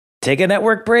Take a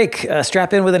network break.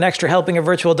 Strap in with an extra helping of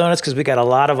virtual donuts because we got a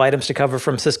lot of items to cover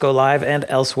from Cisco Live and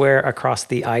elsewhere across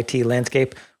the IT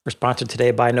landscape. We're sponsored today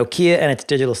by Nokia and its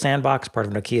Digital Sandbox, part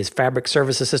of Nokia's Fabric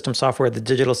Services System software. The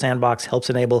Digital Sandbox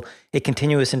helps enable a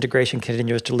continuous integration,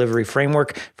 continuous delivery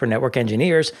framework for network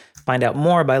engineers. Find out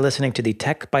more by listening to the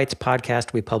Tech Bytes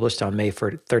podcast we published on May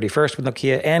 31st with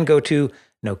Nokia, and go to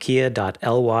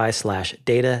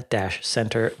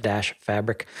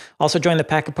nokia.ly/data-center-fabric. Also join the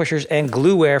Packet Pushers and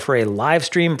Glueware for a live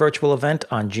stream virtual event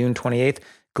on June 28th.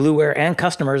 Glueware and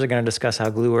customers are going to discuss how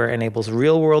Glueware enables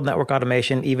real-world network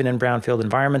automation, even in brownfield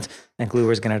environments. And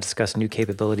Glueware is going to discuss new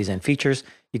capabilities and features.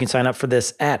 You can sign up for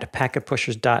this at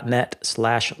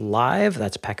packetpushers.net/live.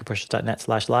 That's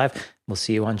packetpushers.net/live. We'll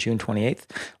see you on June 28th.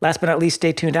 Last but not least,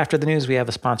 stay tuned after the news. We have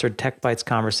a sponsored Tech Bytes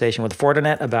conversation with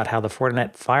Fortinet about how the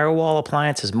Fortinet firewall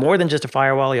appliance is more than just a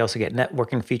firewall. You also get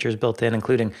networking features built in,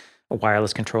 including a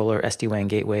wireless controller, SD-WAN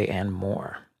gateway, and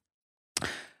more.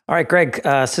 All right, Greg,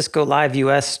 Cisco Live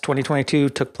US 2022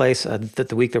 took place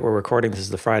the week that we're recording. This is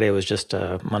the Friday. It was just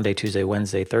Monday, Tuesday,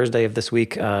 Wednesday, Thursday of this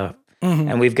week.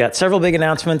 And we've got several big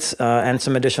announcements and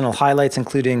some additional highlights,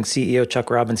 including CEO Chuck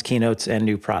Robbins' keynotes and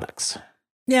new products.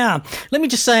 Yeah, let me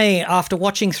just say, after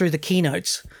watching through the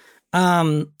keynotes,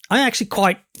 I actually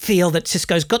quite feel that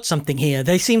Cisco's got something here.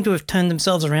 They seem to have turned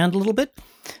themselves around a little bit.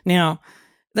 Now,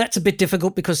 that's a bit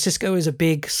difficult because Cisco is a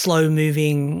big,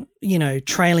 slow-moving,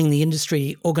 trailing the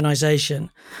industry organization.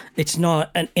 It's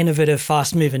not an innovative,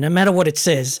 fast mover. No matter what it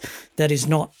says, that is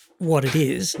not what it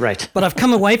is. Right. But I've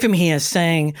come away from here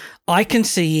saying I can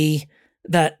see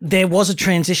that there was a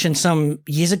transition some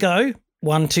years ago,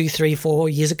 1, 2, 3, 4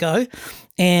 years ago,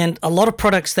 and a lot of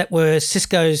products that were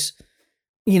Cisco's,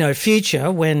 future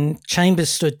when Chambers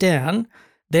stood down,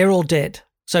 they're all dead.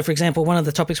 So, for example, one of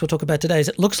the topics we'll talk about today is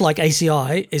it looks like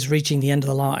ACI is reaching the end of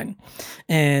the line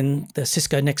and the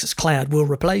Cisco Nexus Cloud will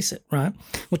replace it, right?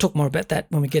 We'll talk more about that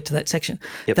when we get to that section.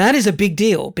 Yep. That is a big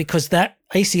deal because that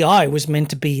ACI was meant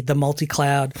to be the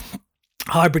multi-cloud,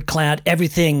 hybrid cloud,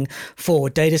 everything for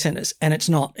data centers, and it's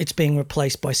not. It's being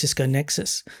replaced by Cisco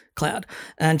Nexus Cloud.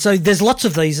 And so there's lots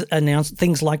of these announced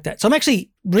things like that. So I'm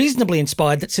actually reasonably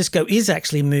inspired that Cisco is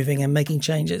actually moving and making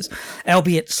changes,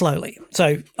 albeit slowly.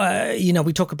 So,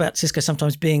 we talk about Cisco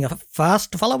sometimes being a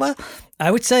fast follower. I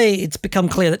would say it's become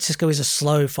clear that Cisco is a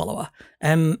slow follower,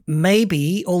 and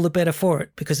maybe all the better for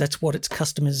it because that's what its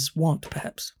customers want,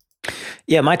 perhaps.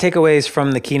 Yeah, my takeaways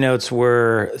from the keynotes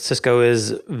were Cisco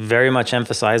is very much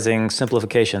emphasizing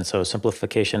simplification. So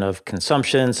simplification of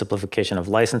consumption, simplification of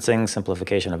licensing,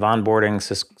 simplification of onboarding,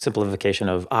 simplification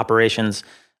of operations,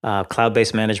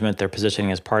 cloud-based management. They're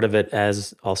positioning as part of it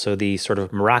as also the sort of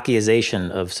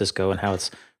Merakiization of Cisco and how its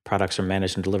products are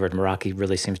managed and delivered. Meraki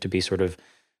really seems to be sort of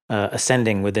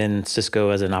ascending within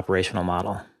Cisco as an operational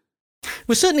model.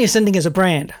 We're certainly ascending as a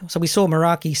brand. So we saw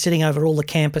Meraki sitting over all the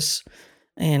campus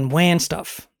and WAN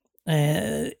stuff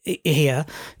here.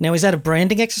 Now, is that a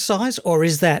branding exercise or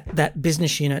is that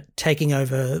business unit taking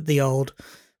over the old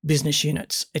business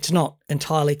units? It's not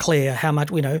entirely clear how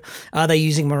much, are they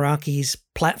using Meraki's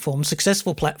platform,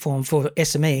 successful platform for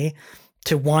SME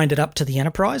to wind it up to the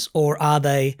enterprise, or are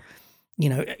they,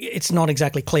 it's not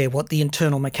exactly clear what the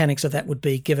internal mechanics of that would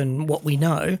be given what we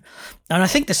know. And I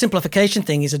think the simplification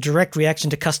thing is a direct reaction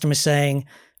to customers saying,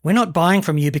 we're not buying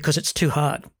from you because it's too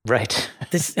hard. Right.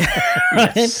 Right?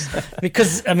 Yes.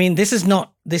 Because,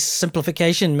 this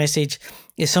simplification message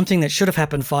is something that should have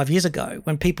happened 5 years ago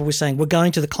when people were saying, we're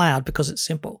going to the cloud because it's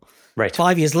simple. Right.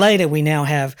 5 years later, we now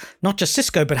have not just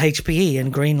Cisco, but HPE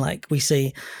and GreenLake. We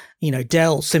see,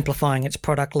 Dell simplifying its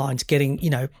product lines, getting,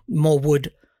 more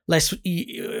wood, less,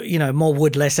 more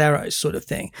wood, less arrows sort of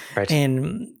thing. Right.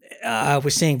 And we're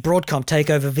seeing Broadcom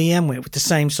take over VMware with the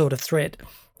same sort of thread.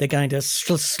 They're going to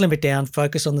slim it down,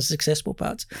 focus on the successful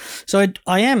parts. So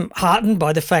I am heartened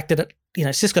by the fact that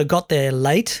Cisco got there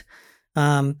late.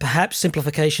 Perhaps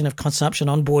simplification of consumption,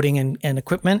 onboarding, and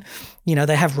equipment.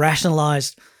 They have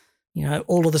rationalized,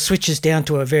 all of the switches down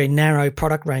to a very narrow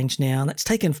product range now, and that's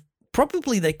taken.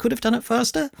 Probably they could have done it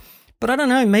faster, but I don't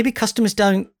know. Maybe customers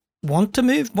don't want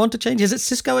to change. Is it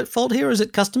Cisco at fault here, or is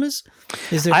it customers?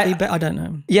 Is there feedback? I don't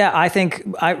know. Yeah, I think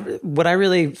what I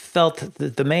really felt,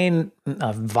 the main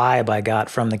vibe I got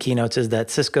from the keynotes is that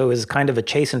Cisco is kind of a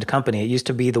chastened company. It used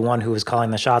to be the one who was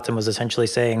calling the shots and was essentially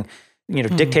saying,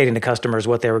 dictating to customers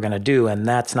what they were going to do, and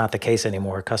that's not the case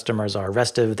anymore. Customers are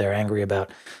restive. They're angry about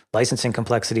licensing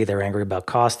complexity. They're angry about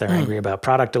cost. They're angry about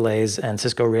product delays, and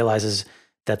Cisco realizes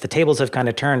that the tables have kind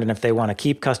of turned, and if they want to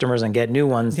keep customers and get new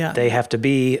ones, they have to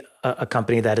be a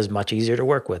company that is much easier to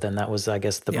work with. And that was, I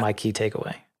guess, my key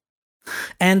takeaway.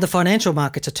 And the financial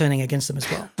markets are turning against them as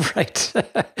well. Right.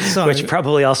 So, which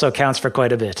probably also counts for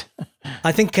quite a bit.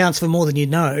 I think counts for more than you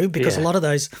know, because a lot of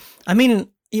those, I mean,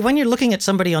 when you're looking at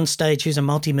somebody on stage who's a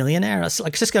multimillionaire,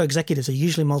 like Cisco executives are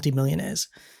usually multimillionaires.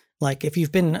 Like if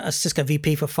you've been a Cisco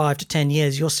VP for 5 to 10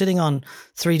 years, you're sitting on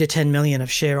 3 to 10 million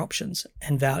of share options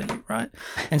and value, right?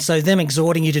 And so them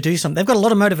exhorting you to do something, they've got a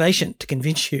lot of motivation to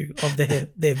convince you of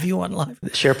their view on life.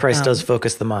 The share price does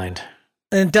focus the mind.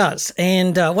 It does.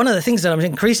 And one of the things that I'm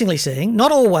increasingly seeing,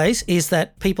 not always, is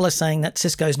that people are saying that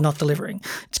Cisco's not delivering.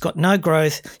 It's got no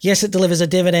growth. Yes, it delivers a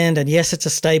dividend, and yes, it's a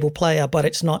stable player, but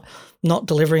it's not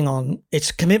delivering on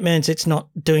its commitments. It's not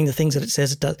doing the things that it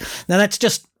says it does. Now, that's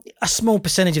just a small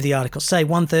percentage of the articles. Say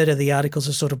 1/3 of the articles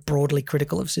are sort of broadly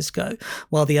critical of Cisco,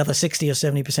 while the other 60 or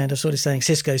 70% are sort of saying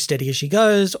Cisco's steady as she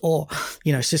goes, or,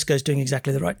 Cisco's doing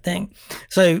exactly the right thing.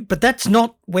 So, but that's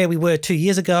not where we were 2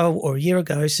 years ago or a year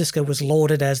ago. Cisco was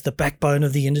lauded as the backbone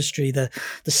of the industry, the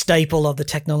staple of the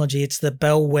technology. It's the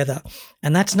bellwether.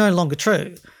 And that's no longer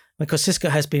true, because Cisco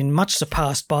has been much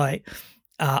surpassed by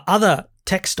other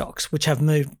tech stocks, which have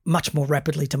moved much more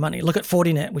rapidly to money. Look at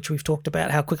Fortinet, which we've talked about,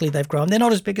 how quickly they've grown. They're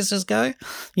not as big as Cisco.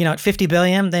 At 50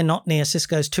 billion, they're not near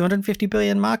Cisco's 250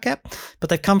 billion market cap, but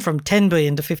they've come from 10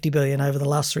 billion to 50 billion over the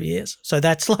last 3 years. So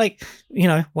that's like,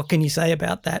 what can you say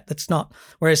about that? That's not,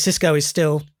 whereas Cisco is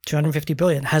still 250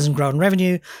 billion, hasn't grown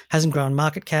revenue, hasn't grown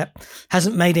market cap,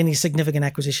 hasn't made any significant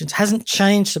acquisitions, hasn't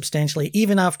changed substantially.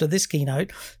 Even after this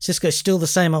keynote, Cisco's still the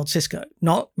same old Cisco.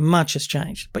 Not much has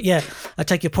changed. But yeah, I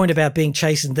take your point about being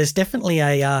chastened. There's definitely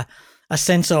a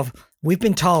sense of we've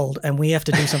been told and we have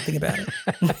to do something about it.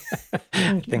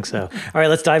 I think so. All right,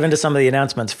 let's dive into some of the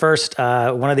announcements. First,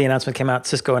 one of the announcements came out.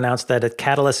 Cisco announced that a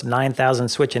Catalyst 9000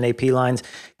 switch and AP lines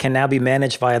can now be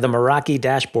managed via the Meraki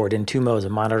dashboard in 2 modes, a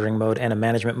monitoring mode and a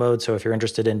management mode. So if you're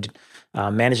interested in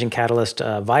managing Catalyst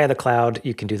via the cloud,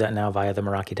 you can do that now via the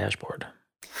Meraki dashboard.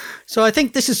 So I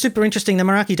think this is super interesting. The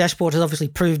Meraki dashboard has obviously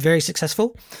proved very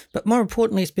successful, but more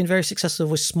importantly, it's been very successful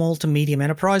with small to medium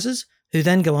enterprises who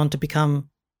then go on to become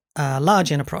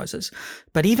large enterprises.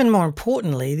 But even more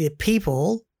importantly, the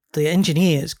people, the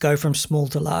engineers, go from small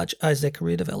to large as their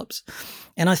career develops.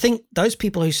 And I think those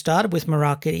people who started with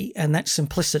Meraki and that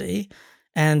simplicity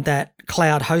and that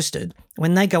cloud hosted,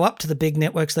 when they go up to the big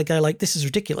networks, they go like, this is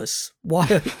ridiculous.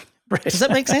 Why? Right. Does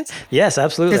that make sense? Yes,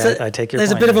 absolutely. I take your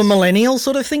There's point. a bit of a millennial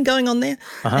sort of thing going on there.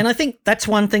 And I think that's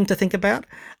one thing to think about.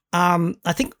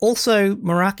 I think also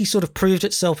Meraki sort of proved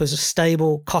itself as a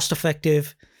stable,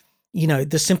 cost-effective,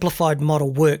 the simplified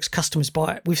model works, customers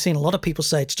buy it. We've seen a lot of people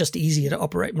say it's just easier to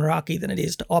operate Meraki than it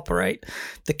is to operate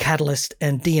the Catalyst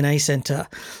and DNA Center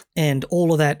and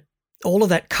all of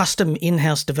that custom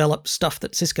in-house developed stuff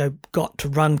that Cisco got to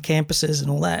run campuses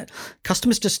and all that.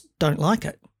 Customers just don't like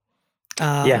it.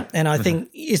 And I think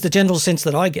is the general sense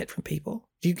that I get from people.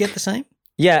 Do you get the same?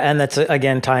 Yeah, and that's,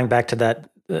 again, tying back to that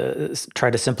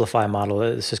try to simplify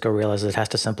model. Cisco realizes it has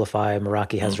to simplify.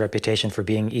 Meraki has a reputation for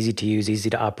being easy to use, easy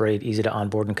to operate, easy to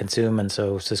onboard and consume. And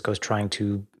so Cisco's trying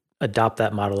to adopt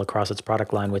that model across its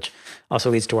product line, which also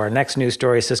leads to our next news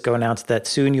story. Cisco announced that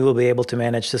soon you will be able to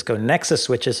manage Cisco Nexus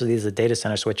switches. So these are data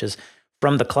center switches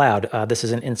from the cloud. This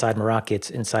isn't inside Meraki. It's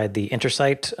inside the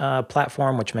Intersight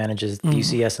platform, which manages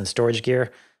UCS and storage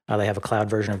gear. They have a cloud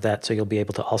version of that. So you'll be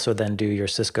able to also then do your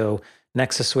Cisco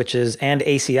Nexus switches and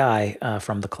ACI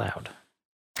from the cloud.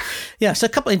 Yeah, so a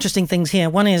couple of interesting things here.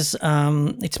 One is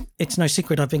it's no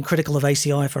secret I've been critical of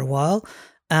ACI for a while.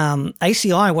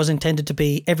 ACI was intended to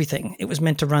be everything. It was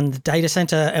meant to run the data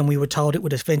center, and we were told it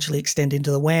would eventually extend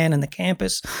into the WAN and the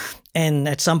campus. And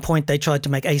at some point, they tried to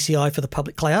make ACI for the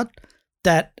public cloud.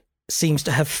 That seems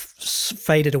to have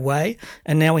faded away.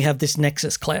 And now we have this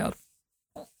Nexus cloud,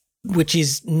 which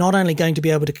is not only going to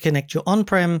be able to connect your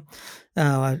on-prem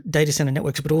data center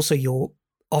networks, but also your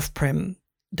off-prem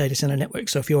data center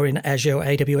networks. So if you're in Azure,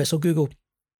 AWS, or Google,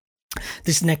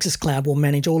 this Nexus cloud will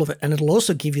manage all of it, and it'll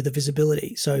also give you the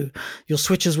visibility. So your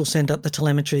switches will send up the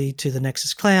telemetry to the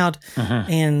Nexus cloud,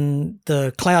 and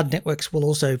the cloud networks will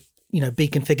also be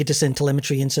configured to send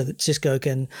telemetry in so that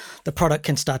the product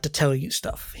can start to tell you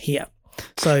stuff here.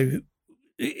 So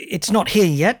it's not here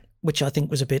yet, which I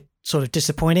think was a bit sort of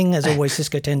disappointing. As always,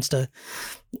 Cisco tends to,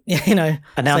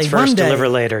 announce first, deliver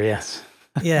later. Yes.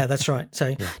 Yeah, that's right.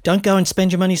 So don't go and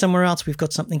spend your money somewhere else. We've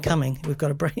got something coming. We've got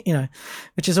to bring,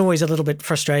 which is always a little bit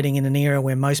frustrating in an era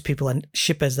where most people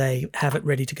ship as they have it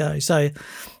ready to go. So,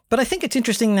 but I think it's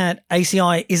interesting that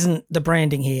ACI isn't the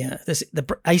branding here. The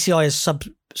ACI is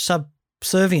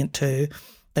subservient to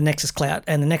the Nexus cloud,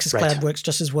 and the Nexus cloud works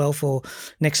just as well for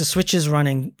Nexus switches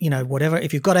running, whatever.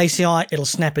 If you've got ACI, it'll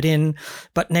snap it in,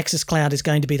 but Nexus cloud is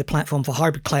going to be the platform for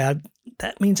hybrid cloud.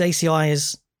 That means ACI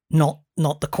is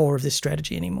not the core of this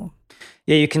strategy anymore.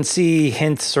 Yeah, you can see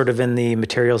hints sort of in the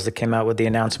materials that came out with the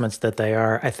announcements that they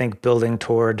are, I think, building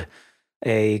toward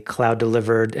a cloud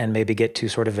delivered and maybe get to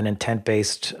sort of an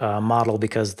intent-based model,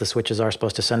 because the switches are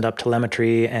supposed to send up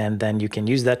telemetry, and then you can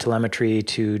use that telemetry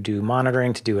to do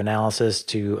monitoring, to do analysis,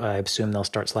 I assume they'll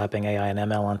start slapping AI and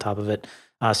ML on top of it.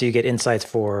 So you get insights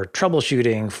for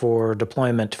troubleshooting, for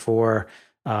deployment, for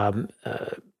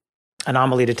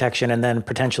anomaly detection, and then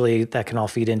potentially that can all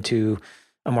feed into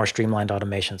a more streamlined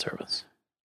automation service.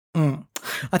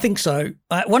 I think so.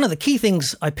 One of the key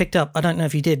things I picked up, I don't know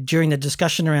if you did, during the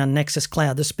discussion around Nexus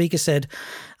Cloud, the speaker said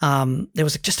there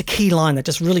was just a key line that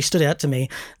just really stood out to me.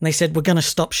 And they said, we're going to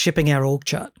stop shipping our org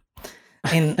chart.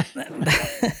 And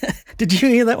did you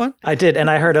hear that one? I did. And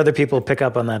I heard other people pick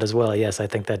up on that as well. Yes, I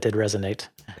think that did resonate.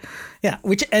 Yeah,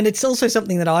 and it's also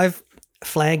something that I've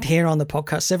flagged here on the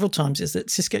podcast several times, is that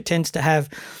Cisco tends to have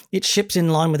its ships in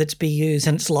line with its BUs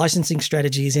and its licensing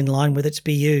strategies in line with its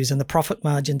BUs, and the profit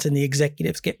margins and the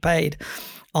executives get paid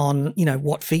on,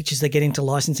 what features they get into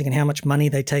licensing and how much money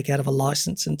they take out of a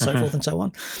license and so forth and so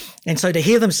on. And so to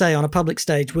hear them say on a public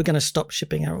stage, we're going to stop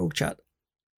shipping our org chart,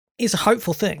 is a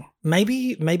hopeful thing.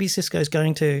 Maybe Cisco's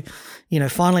going to,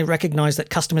 finally recognize that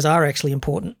customers are actually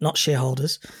important, not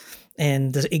shareholders.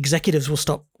 And the executives will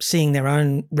stop seeing their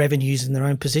own revenues and their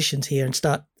own positions here and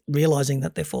start realizing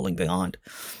that they're falling behind.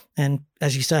 And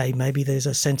as you say, maybe there's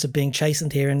a sense of being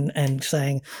chastened here and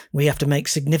saying we have to make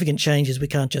significant changes. We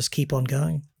can't just keep on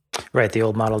going. Right. The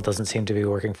old model doesn't seem to be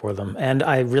working for them. And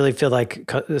I really feel like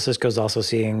Cisco's also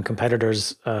seeing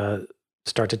competitors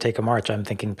start to take a march. I'm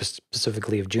thinking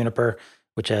specifically of Juniper,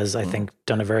 which has, I think,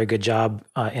 done a very good job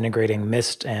integrating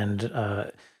Mist and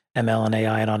ML and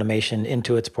AI and automation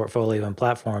into its portfolio and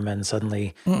platform, and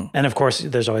suddenly, and of course,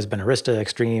 there's always been Arista,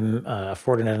 Extreme,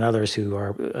 Fortinet, and others who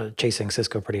are chasing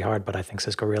Cisco pretty hard. But I think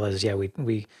Cisco realizes,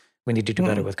 we need to do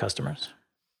better with customers.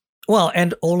 Well,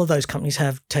 and all of those companies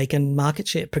have taken market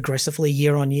share progressively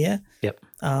year on year. Yep.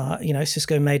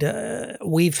 Cisco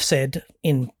we've said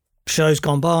in shows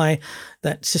gone by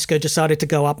that Cisco decided to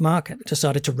go up market,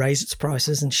 decided to raise its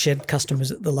prices and shed customers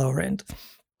at the lower end.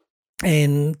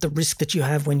 And the risk that you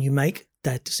have when you make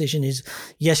that decision is,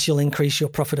 yes, you'll increase your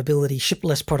profitability, ship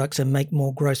less products and make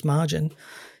more gross margin,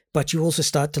 but you also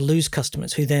start to lose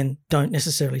customers who then don't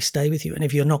necessarily stay with you. And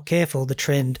if you're not careful, the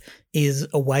trend is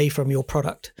away from your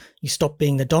product. You stop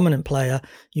being the dominant player,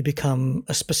 you become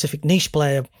a specific niche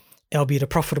player, albeit a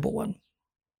profitable one.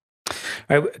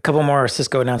 All right, a couple more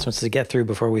Cisco announcements to get through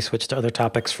before we switch to other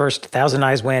topics. First, Thousand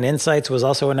Eyes WAN Insights was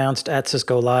also announced at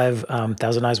Cisco Live.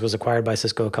 Thousand Eyes was acquired by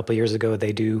Cisco a couple of years ago.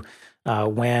 They do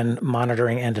WAN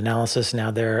monitoring and analysis.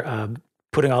 Now they're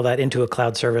putting all that into a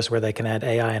cloud service where they can add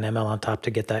AI and ML on top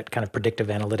to get that kind of predictive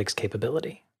analytics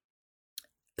capability.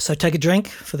 So take a drink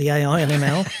for the AI and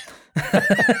ML.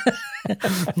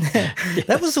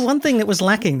 That was the one thing that was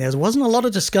lacking. There wasn't a lot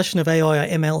of discussion of AI or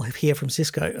ML here from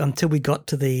Cisco until we got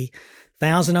to the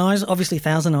Thousand Eyes. Obviously,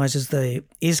 Thousand Eyes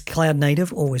is cloud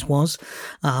native, always was,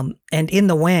 and in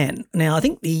the WAN. Now, I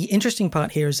think the interesting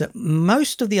part here is that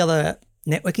most of the other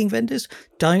networking vendors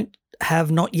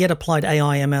have not yet applied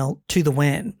AI ML to the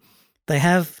WAN. They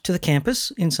have to the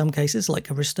campus in some cases, like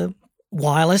Arista.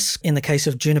 Wireless, in the case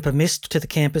of Juniper Mist, to the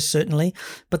campus, certainly.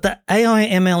 But the AI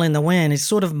ML in the WAN is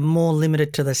sort of more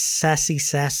limited to the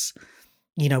SaaS.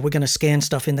 We're going to scan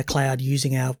stuff in the cloud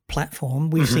using our platform.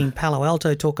 We've seen Palo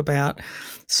Alto talk about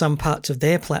some parts of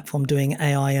their platform doing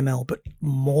AI ML, but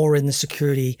more in the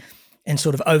security and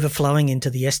sort of overflowing into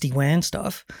the SD-WAN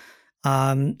stuff.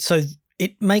 So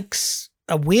it makes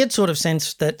a weird sort of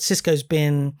sense that Cisco's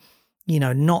been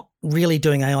not really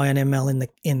doing AI and ML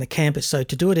in the campus. So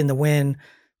to do it in the WAN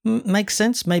makes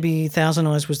sense. Maybe Thousand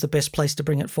Eyes was the best place to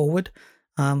bring it forward.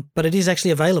 But it is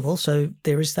actually available, so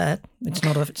there is that. It's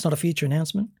not a future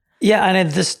announcement. Yeah,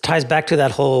 and this ties back to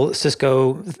that whole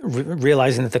Cisco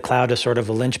realizing that the cloud is sort of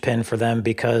a linchpin for them,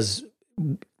 because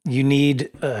you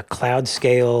need cloud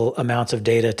scale amounts of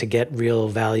data to get real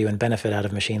value and benefit out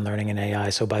of machine learning and AI.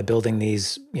 So by building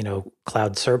these,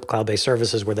 cloud-based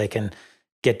services where they can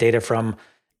get data from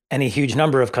any huge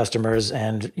number of customers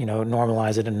and,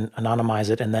 normalize it and anonymize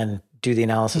it and then do the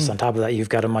analysis on top of that, you've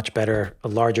got a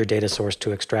larger data source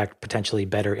to extract potentially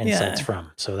better insights from.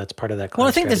 So that's part of that cloud. Well,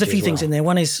 I think there's a few things in there.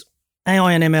 One is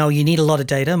AI and ML, you need a lot of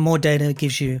data. More data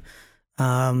gives you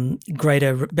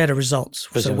better results.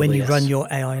 Presumably, so when you run your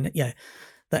AI,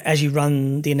 as you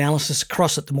run the analysis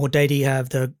across it, the more data you have,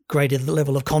 the greater the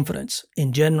level of confidence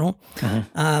in general.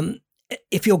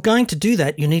 If you're going to do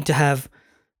that, you need to have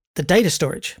the data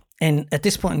storage. And at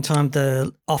this point in time,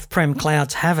 the off-prem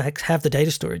clouds have the data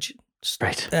storage.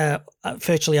 Right.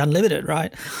 Virtually unlimited,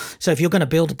 right? So if you're going to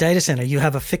build a data center, you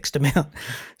have a fixed amount.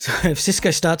 So if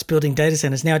Cisco starts building data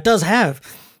centers, now it does have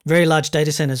very large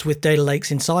data centers with data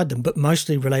lakes inside them, but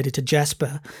mostly related to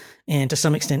Jasper and to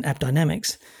some extent App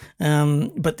Dynamics.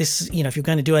 But this, if you're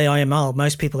going to do AI/ML,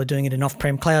 most people are doing it in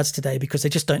off-prem clouds today because they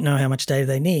just don't know how much data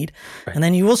they need. Right. And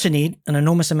then you also need an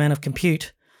enormous amount of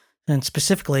compute, and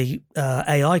specifically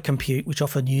AI compute, which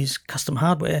often use custom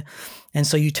hardware. And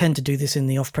so you tend to do this in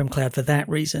the off-prem cloud for that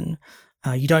reason.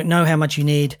 You don't know how much you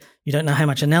need. You don't know how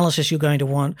much analysis you're going to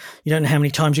want. You don't know how many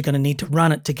times you're going to need to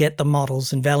run it to get the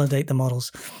models and validate the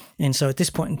models. And so at this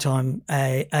point in time,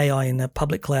 AI in the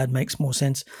public cloud makes more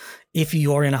sense if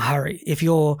you're in a hurry. If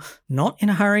you're not in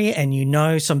a hurry and you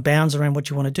know some bounds around what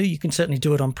you want to do, you can certainly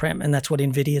do it on-prem. And that's what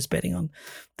NVIDIA is betting on.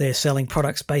 They're selling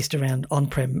products based around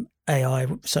on-prem AI.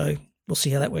 So we'll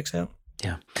see how that works out.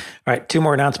 Yeah. All right. 2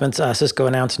 more announcements. Cisco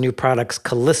announced new products,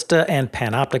 Callista and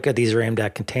Panoptica. These are aimed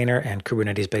at container and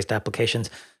Kubernetes-based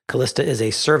applications. Callista is a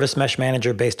service mesh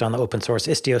manager based on the open source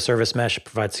Istio service mesh. It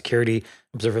provides security,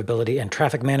 observability, and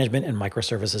traffic management in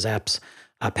microservices apps.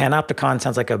 Panopticon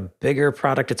sounds like a bigger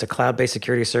product. It's a cloud-based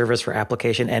security service for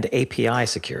application and API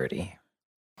security.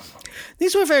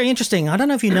 These were very interesting. I don't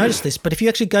know if you noticed this, but if you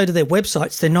actually go to their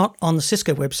websites, they're not on the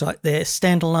Cisco website. They're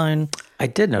standalone I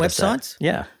did notice websites. That.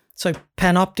 Yeah. So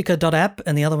panoptica.app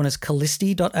and the other one is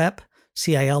Callisti.app,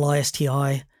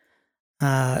 Calisti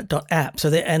 .app. So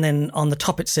and then on the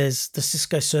top it says the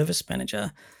Cisco Service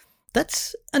Manager.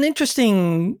 That's an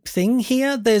interesting thing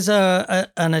here. There's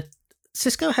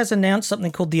Cisco has announced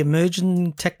something called the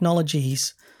Emerging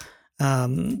Technologies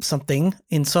something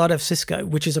inside of Cisco,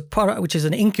 which is a product, which is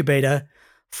an incubator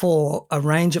for a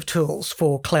range of tools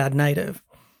for cloud native.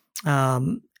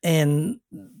 And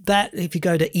that, if you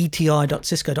go to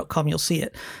eti.cisco.com, you'll see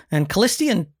it. And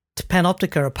Callisti and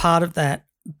Panoptica are part of that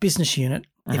business unit,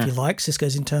 if you like,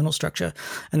 Cisco's internal structure.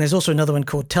 And there's also another one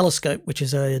called Telescope, which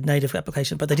is a native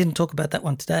application, but they didn't talk about that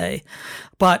one today.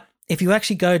 But if you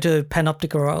actually go to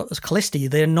Panoptica or Callisti,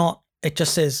 they're not, it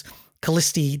just says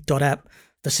Callisti.app,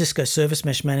 the Cisco Service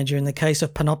Mesh Manager. In the case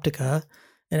of Panoptica,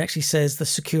 it actually says the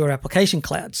Secure Application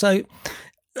Cloud. So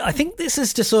I think this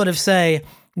is to sort of say,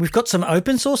 we've got some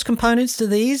open source components to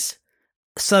these,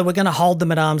 so we're going to hold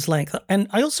them at arm's length. And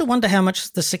I also wonder how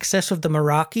much the success of the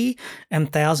Meraki and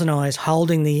Thousand Eyes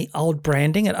holding the old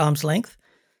branding at arm's length,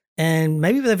 and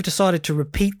maybe they've decided to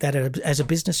repeat that as a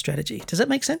business strategy. Does that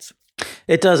make sense?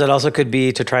 It does. It also could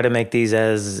be to try to make these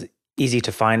as easy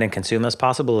to find and consume as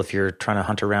possible. If you're trying to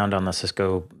hunt around on the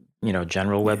Cisco,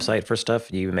 general website for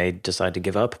stuff, you may decide to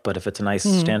give up. But if it's a nice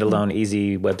standalone,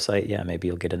 easy website, maybe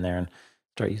you'll get in there and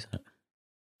start using it.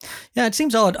 Yeah, it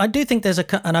seems odd. I do think there's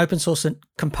an open source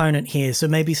component here. So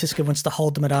maybe Cisco wants to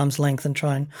hold them at arm's length and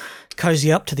try and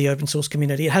cozy up to the open source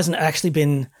community. It hasn't actually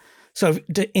been, so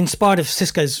in spite of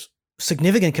Cisco's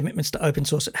significant commitments to open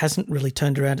source, it hasn't really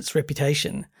turned around its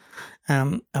reputation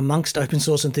amongst open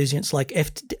source enthusiasts like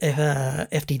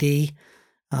FDD,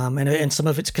 and some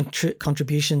of its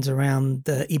contributions around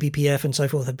the eBPF and so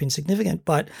forth have been significant,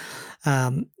 but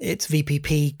its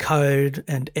VPP code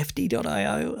and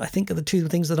FD.io, I think, are the two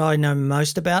things that I know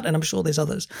most about, and I'm sure there's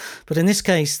others. But in this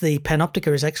case, the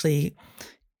Panoptica is actually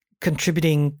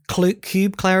contributing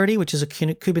Kube Clarity, which is a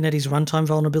Kubernetes runtime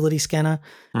vulnerability scanner.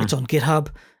 It's on GitHub,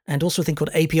 and also a thing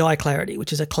called API Clarity,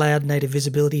 which is a cloud-native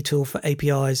visibility tool for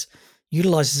APIs,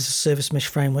 utilizes a service mesh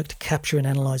framework to capture and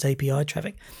analyze API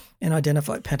traffic and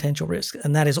identify potential risk.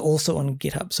 And that is also on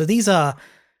GitHub. So these are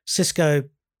Cisco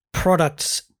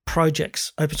projects,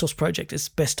 open source project, as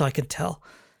best I can tell.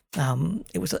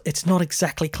 It's not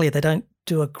exactly clear. They don't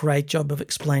do a great job of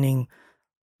explaining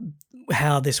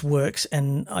how this works,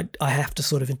 and I have to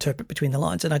sort of interpret between the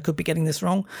lines, and I could be getting this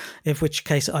wrong, in which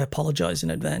case I apologize in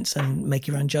advance and make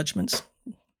your own judgments.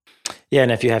 Yeah,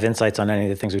 and if you have insights on any of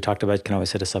the things we talked about, you can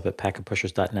always hit us up at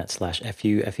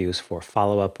packetpushers.net/FU. FU is for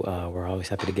follow-up. We're always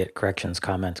happy to get corrections,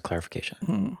 comments,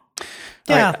 clarification.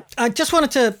 Yeah, right. I just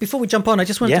wanted to, before we jump on, I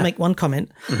just wanted to make one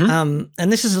comment. And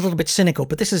this is a little bit cynical,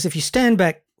 but this is, if you stand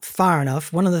back far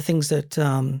enough, one of the things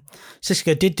that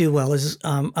Cisco did do well is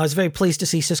I was very pleased to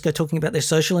see Cisco talking about their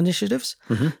social initiatives.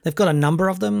 They've got a number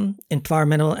of them,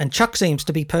 environmental, and Chuck seems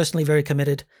to be personally very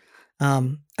committed.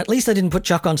 At least they didn't put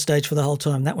Chuck on stage for the whole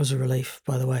time. That was a relief,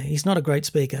 by the way. He's not a great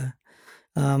speaker.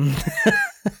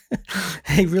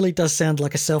 He really does sound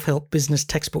like a self-help business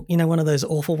textbook. One of those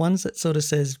awful ones that sort of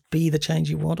says, be the change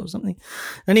you want or something.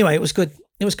 Anyway, it was good.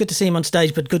 It was good to see him on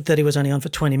stage, but good that he was only on for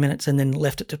 20 minutes and then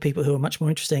left it to people who are much more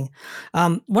interesting.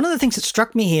 One of the things that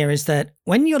struck me here is that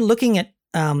when you're looking at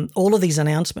all of these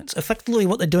announcements, effectively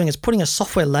what they're doing is putting a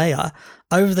software layer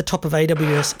over the top of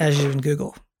AWS, Azure, and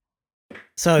Google.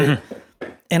 So,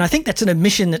 and I think that's an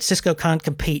admission that Cisco can't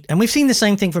compete. And we've seen the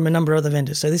same thing from a number of other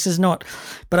vendors. So this is not,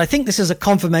 but I think this is a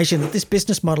confirmation that this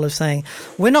business model of saying,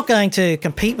 we're not going to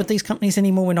compete with these companies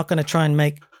anymore. We're not going to try and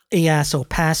make EAS or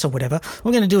PaaS or whatever. What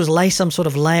we're going to do is lay some sort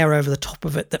of layer over the top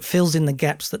of it that fills in the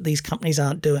gaps that these companies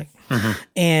aren't doing.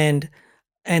 And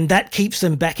that keeps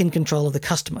them back in control of the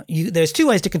customer. There's two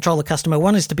ways to control the customer.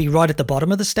 One is to be right at the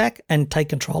bottom of the stack and take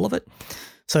control of it.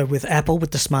 So with Apple,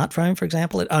 with the smartphone, for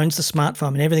example, it owns the smartphone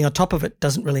and everything on top of it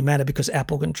doesn't really matter because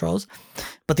Apple controls.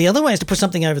 But the other way is to put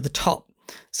something over the top.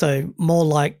 So more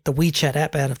like the WeChat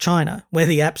app out of China, where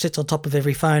the app sits on top of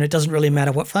every phone. It doesn't really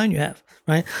matter what phone you have,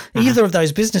 right? Either of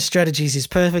those business strategies is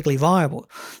perfectly viable.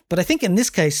 But I think in this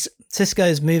case, Cisco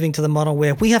is moving to the model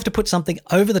where we have to put something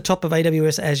over the top of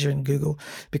AWS, Azure, and Google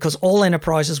because all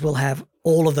enterprises will have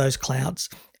all of those clouds.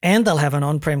 And they'll have an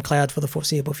on-prem cloud for the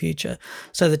foreseeable future.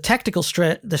 So the tactical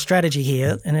the strategy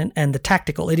here, and the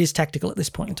tactical, it is tactical at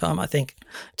this point in time. I think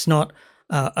it's not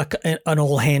an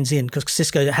all hands in because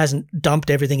Cisco hasn't dumped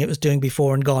everything it was doing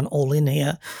before and gone all in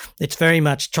here. It's very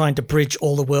much trying to bridge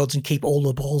all the worlds and keep all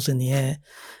the balls in the air.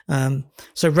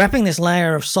 So wrapping this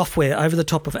layer of software over the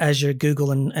top of Azure, Google,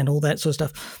 and all that sort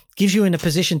of stuff gives you in a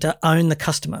position to own the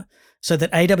customer, so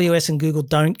that AWS and Google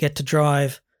don't get to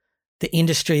drive the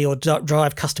industry or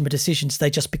drive customer decisions.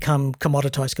 They just become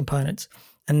commoditized components.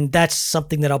 And that's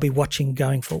something that I'll be watching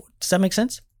going forward. Does that make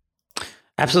sense?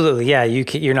 Absolutely. Yeah.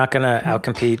 You're not going to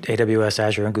outcompete AWS,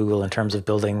 Azure, and Google in terms of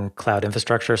building cloud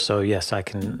infrastructure. So yes, I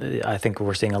think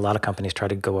we're seeing a lot of companies try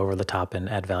to go over the top and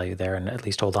add value there and at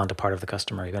least hold on to part of the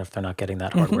customer, even if they're not getting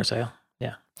that hardware sale.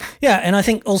 Yeah. Yeah. And I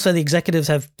think also the executives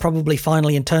have probably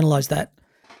finally internalized that.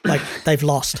 Like they've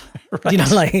lost, right. You know,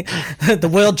 like the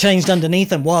world changed underneath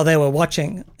them while they were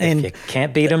watching. And if you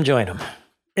can't beat them, join them.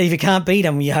 If you can't beat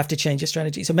them, you have to change your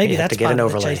strategy. So maybe that's to get an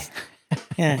overlay.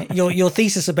 Yeah, your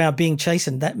thesis about being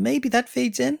chastened, that maybe that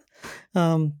feeds in.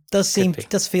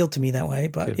 Does feel to me that way.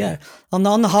 But on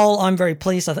the whole, I'm very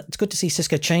pleased. It's good to see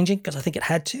Cisco changing because I think it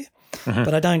had to.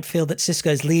 But I don't feel that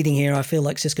Cisco's leading here. I feel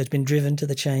like Cisco's been driven to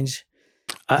the change.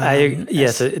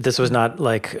 Yes, this was not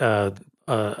like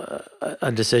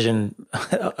a decision,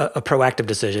 a proactive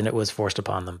decision. It was forced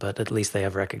upon them, but at least they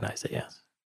have recognized it.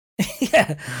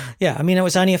 Yes. Yeah. I mean, it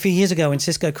was only a few years ago when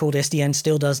Cisco called SDN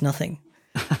still does nothing,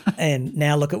 and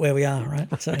now look at where we are.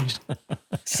 Right. So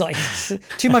it's like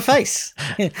to my face,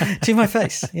 to my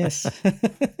face. Yes.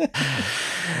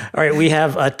 All right. We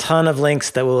have a ton of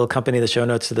links that will accompany the show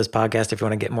notes to this podcast. If you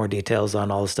want to get more details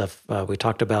on all the stuff we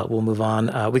talked about, we'll move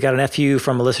on. We got an FU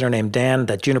from a listener named Dan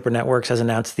that Juniper Networks has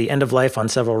announced the end of life on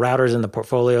several routers in the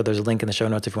portfolio. There's a link in the show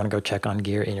notes if you want to go check on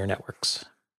gear in your networks.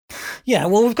 Yeah,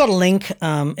 well, we've got a link.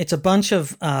 It's a bunch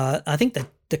of, I think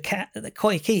the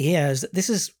key here is that this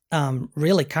is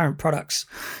really current products.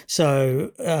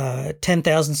 So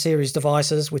 10,000 series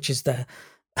devices, which is the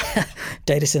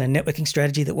data center networking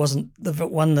strategy that wasn't the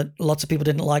one that lots of people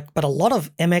didn't like, but a lot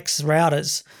of MX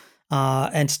routers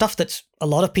and stuff that's a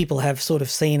lot of people have sort of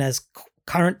seen as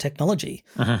current technology.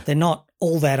 They're not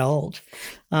all that old.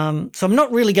 So I'm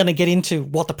not really going to get into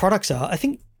what the products are. I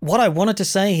think what I wanted to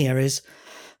say here is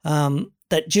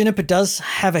that Juniper does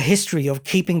have a history of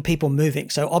keeping people moving,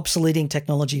 so obsoleting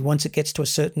technology once it gets to a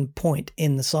certain point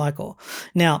in the cycle.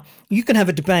 Now, you can have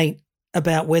a debate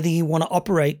about whether you want to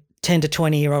operate 10 to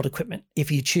 20-year-old equipment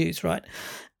if you choose, right?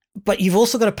 But you've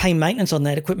also got to pay maintenance on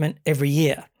that equipment every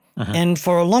year. And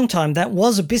for a long time, that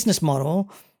was a business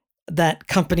model that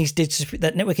companies did,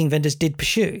 that networking vendors did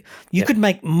pursue. You could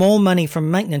make more money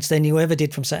from maintenance than you ever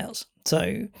did from sales.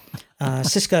 So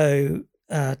Cisco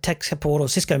tech support or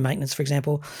Cisco maintenance, for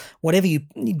example, if you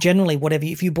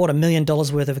bought $1 million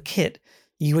worth of a kit,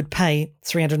 you would pay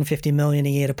 $350 million a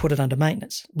year to put it under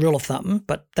maintenance. Rule of thumb,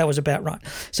 but that was about right.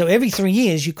 So every 3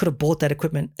 years, you could have bought that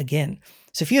equipment again.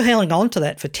 So if you're hanging on to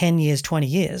that for 10 years, 20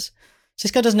 years,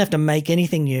 Cisco doesn't have to make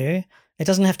anything new. It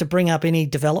doesn't have to bring up any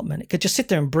development. It could just sit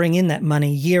there and bring in that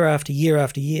money year after year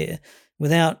after year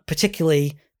without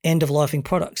particularly end-of-lifing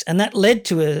products. And that led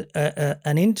to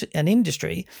an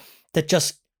industry that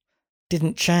just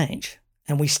didn't change,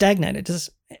 and we stagnated.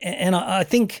 And I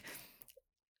think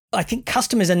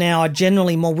customers are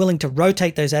generally more willing to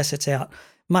rotate those assets out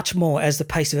much more as the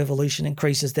pace of evolution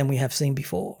increases than we have seen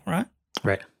before, right?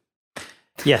 Right.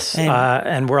 Yes,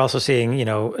 and we're also seeing,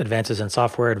 advances in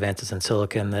software, advances in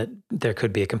silicon, that there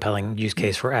could be a compelling use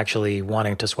case for actually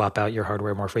wanting to swap out your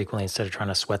hardware more frequently instead of trying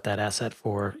to sweat that asset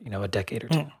for, a decade or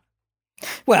two.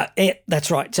 Well, that's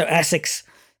right. So ASICs,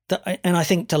 and I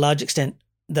think to a large extent,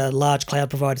 the large cloud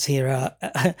providers here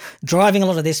are driving a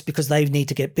lot of this because they need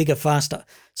to get bigger faster.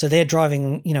 So they're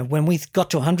driving, when we got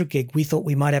to 100 gig, we thought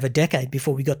we might have a decade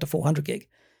before we got to 400 gig.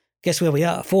 guess where we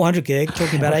are? 400 gig,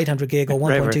 talking about 800 gig or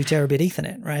 1.2 terabit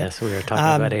Ethernet, right? Yes, we were talking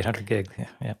about 800 gig.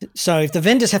 Yeah. So if the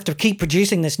vendors have to keep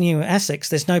producing this new ASICs,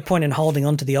 there's no point in holding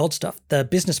on to the old stuff. The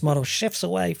business model shifts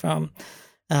away from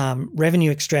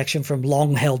revenue extraction from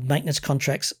long-held maintenance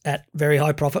contracts at very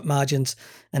high profit margins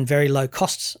and very low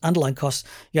costs, underlying costs.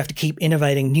 You have to keep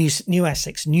innovating new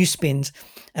ASICs, new spins.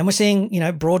 And we're seeing,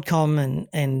 Broadcom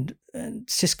and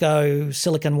Cisco,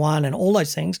 Silicon One, and all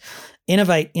those things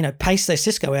innovate, pace their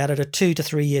Cisco out at a 2 to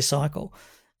 3 year cycle.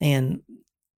 And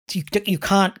you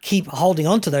can't keep holding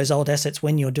on to those old assets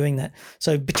when you're doing that.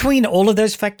 So between all of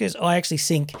those factors, I actually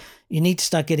think you need to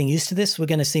start getting used to this. We're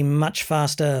going to see much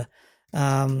faster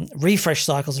refresh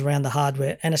cycles around the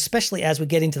hardware. And especially as we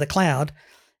get into the cloud,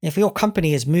 if your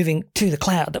company is moving to the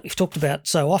cloud that we've talked about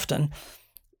so often,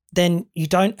 then you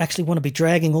don't actually want to be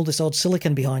dragging all this old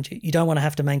silicon behind you. You don't want to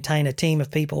have to maintain a team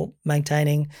of people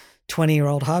maintaining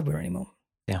 20-year-old hardware anymore.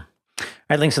 Yeah. All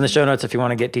right, links in the show notes if you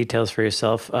want to get details for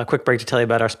yourself. A quick break to tell you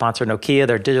about our sponsor, Nokia.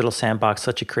 Their digital sandbox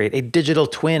lets you create a digital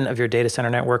twin of your data center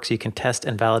network so you can test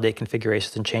and validate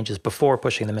configurations and changes before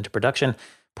pushing them into production.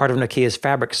 Part of Nokia's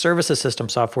Fabric Services System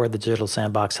software, the Digital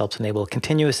Sandbox helps enable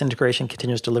continuous integration,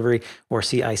 continuous delivery, or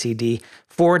CI/CD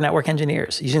for network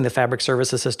engineers. Using the Fabric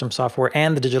Services System software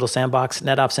and the Digital Sandbox,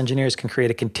 NetOps engineers can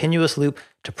create a continuous loop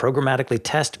to programmatically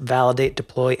test, validate,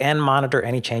 deploy, and monitor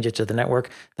any changes to the network.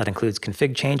 That includes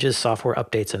config changes, software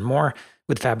updates, and more.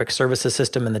 With Fabric Services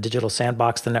System and the Digital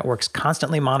Sandbox, the network's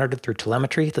constantly monitored through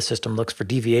telemetry. The system looks for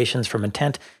deviations from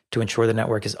intent to ensure the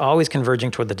network is always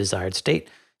converging toward the desired state.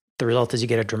 The result is you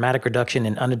get a dramatic reduction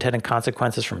in unintended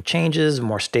consequences from changes,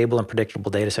 more stable and predictable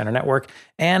data center network,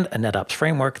 and a NetOps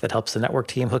framework that helps the network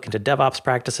team hook into DevOps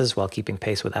practices while keeping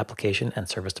pace with application and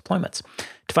service deployments.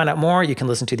 To find out more, you can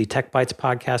listen to the Tech Bytes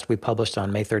podcast we published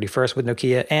on May 31st with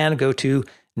Nokia and go to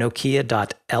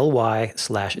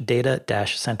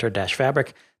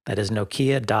nokia.ly/data-center-fabric. That is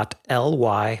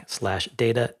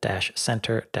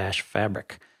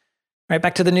nokia.ly/data-center-fabric. All right,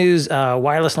 back to the news.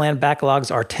 Wireless LAN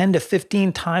backlogs are 10 to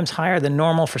 15 times higher than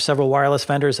normal for several wireless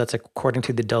vendors. That's according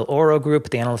to the Del Oro Group.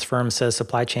 The analyst firm says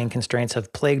supply chain constraints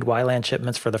have plagued WLAN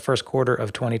shipments for the first quarter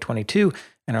of 2022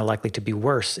 and are likely to be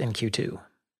worse in Q2.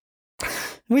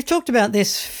 We've talked about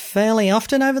this fairly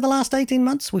often over the last 18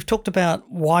 months. We've talked about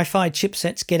Wi-Fi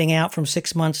chipsets getting out from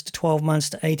 6 months to 12 months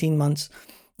to 18 months.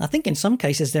 I think in some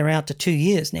cases they're out to 2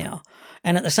 years now.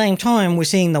 And at the same time, we're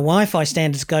seeing the Wi-Fi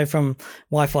standards go from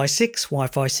Wi-Fi 6,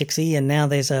 Wi-Fi 6E, and now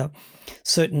there's a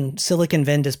certain silicon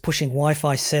vendors pushing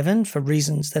Wi-Fi 7 for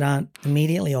reasons that aren't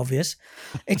immediately obvious.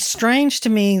 It's strange to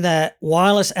me that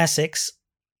wireless ASICs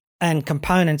and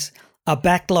components are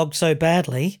backlogged so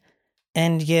badly,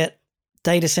 and yet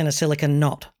data center silicon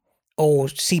not, or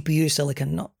CPU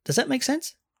silicon not. Does that make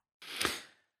sense?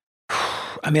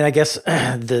 I mean, I guess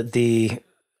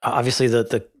obviously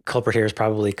the culprit here is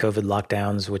probably COVID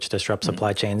lockdowns, which disrupt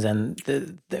supply chains, and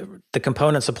the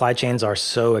component supply chains are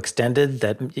so extended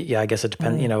that, I guess it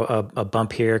depends. A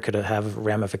bump here could have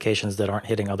ramifications that aren't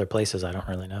hitting other places. I don't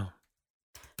really know.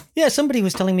 Yeah, somebody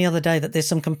was telling me the other day that there's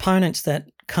some components that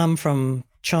come from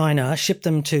China, ship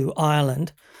them to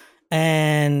Ireland,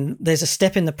 and there's a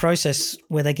step in the process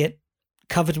where they get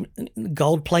covered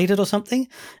gold plated or something,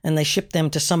 and they ship them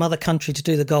to some other country to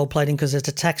do the gold plating because there's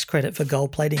a tax credit for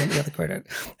gold plating and the other credit,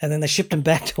 and then they ship them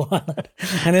back to Ireland,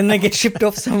 and then they get shipped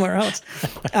off somewhere else.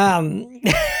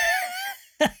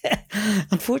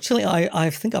 Unfortunately, I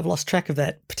think I've lost track of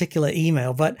that particular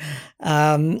email, but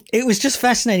it was just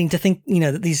fascinating to think,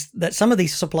 that some of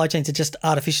these supply chains are just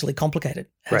artificially complicated,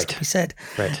 as to be said.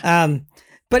 Right.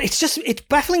 But it's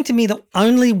baffling to me that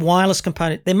only wireless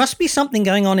component, there must be something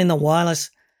going on in the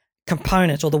wireless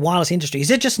components or the wireless industry. Is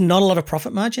there just not a lot of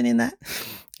profit margin in that?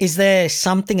 Is there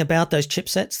something about those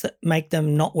chipsets that make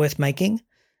them not worth making,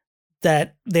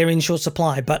 that they're in short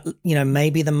supply, but,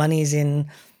 maybe the money is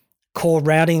in core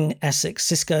routing ASICs?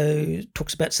 Cisco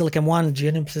talks about Silicon One,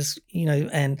 Genesis,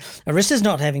 and Arista's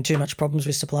not having too much problems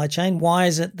with supply chain. Why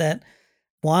is it that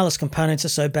wireless components are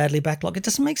so badly backlogged? It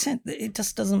doesn't make sense. It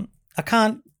just doesn't. I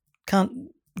can't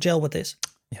gel with this.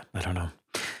 Yeah, I don't know.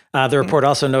 The report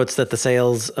also notes that the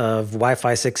sales of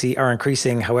Wi-Fi 6E are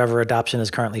increasing. However, adoption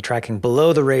is currently tracking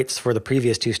below the rates for the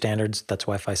previous two standards. That's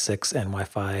Wi-Fi 6 and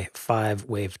Wi-Fi 5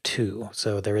 Wave 2.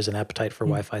 So there is an appetite for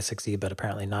Wi-Fi 6E, but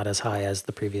apparently not as high as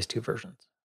the previous two versions.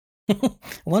 I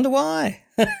wonder why.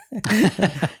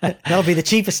 That'll be the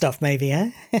cheaper stuff, maybe,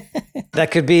 eh?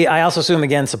 That could be. I also assume,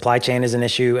 again, supply chain is an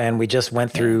issue, and we just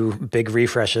went through big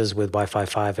refreshes with Wi-Fi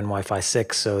 5 and Wi-Fi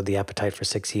 6, so the appetite for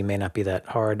 6E may not be that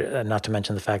hard, not to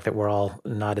mention the fact that we're all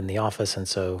not in the office, and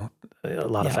so a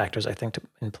lot of factors, I think,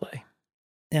 in play.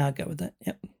 Yeah, I'll go with that.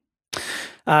 Yep.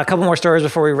 A couple more stories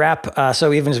before we wrap.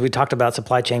 So even as we talked about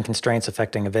supply chain constraints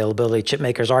affecting availability, chip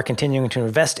makers are continuing to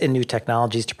invest in new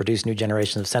technologies to produce new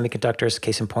generations of semiconductors.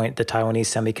 Case in point, the Taiwanese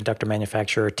semiconductor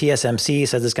manufacturer TSMC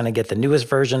says it's going to get the newest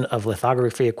version of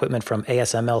lithography equipment from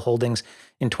ASML Holdings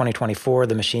in 2024.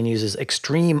 The machine uses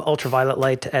extreme ultraviolet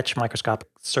light to etch microscopic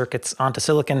circuits onto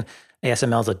silicon.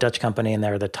 ASML is a Dutch company, and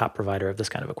they're the top provider of this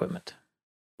kind of equipment.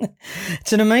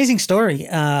 It's an amazing story.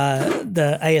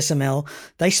 The ASML,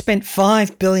 they spent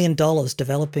 $5 billion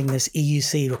developing this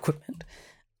EUC equipment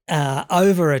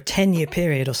over a 10-year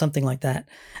period or something like that.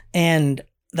 And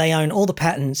they own all the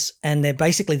patents, and they're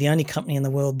basically the only company in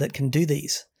the world that can do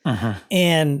these. Uh-huh.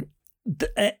 And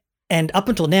up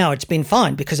until now, it's been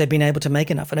fine because they've been able to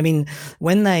make enough. And I mean,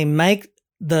 when they make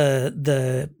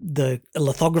the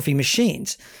lithography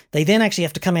machines, they then actually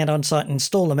have to come out on site and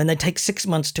install them, and they take 6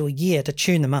 months to a year to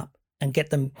tune them up and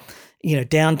get them,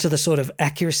 down to the sort of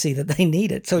accuracy that they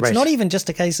need it. So it's not even just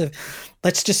a case of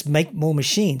let's just make more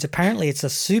machines. Apparently, it's a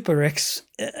super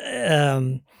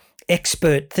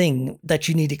expert thing that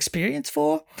you need experience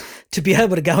for to be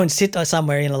able to go and sit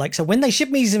somewhere. So when they ship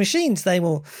me these machines, they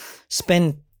will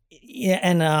spend. Yeah,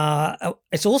 and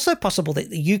it's also possible that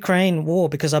the Ukraine war,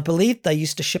 because I believe they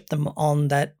used to ship them on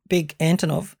that big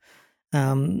Antonov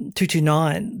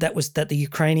 229 that the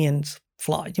Ukrainians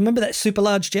fly. Do you remember that super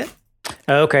large jet?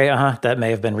 Okay, that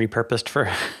may have been repurposed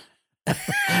for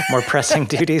more pressing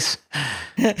duties.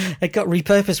 It got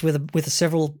repurposed with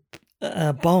several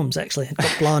bombs, actually. It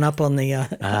got blown up on the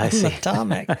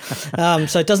tarmac.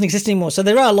 So it doesn't exist anymore. So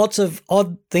there are lots of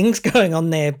odd things going on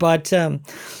there, but you're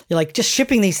like just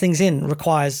shipping these things in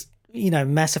requires,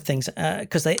 massive things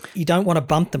because you don't want to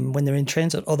bump them when they're in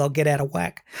transit or they'll get out of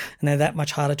whack, and they're that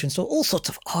much harder to install. All sorts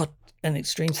of odd and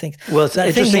extreme things. Well, it's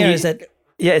interesting.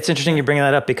 Yeah, it's interesting you bring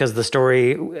that up because the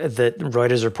story that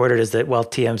Reuters reported is that while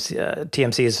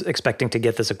TMC is expecting to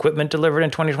get this equipment delivered in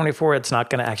 2024, it's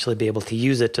not going to actually be able to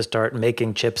use it to start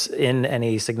making chips in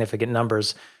any significant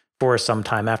numbers for some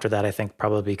time after that. I think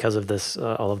probably because of this,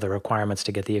 all of the requirements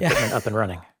to get the equipment up and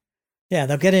running. Yeah,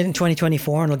 they'll get it in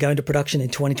 2024 and it'll go into production in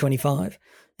 2025.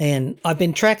 And I've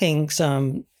been tracking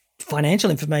some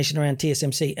financial information around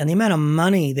TSMC and the amount of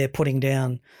money they're putting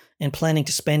down and planning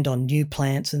to spend on new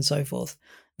plants and so forth.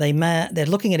 They're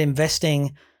looking at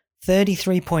investing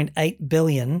 $33.8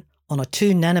 billion on a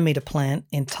 2-nanometer plant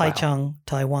in Taichung,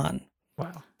 Taiwan.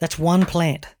 Wow. That's one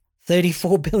plant,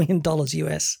 $34 billion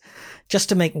US, just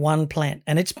to make one plant.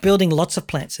 And it's building lots of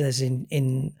plants. There's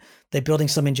they're building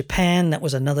some in Japan. That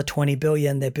was another $20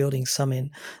 billion. They're building some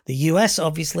in the US,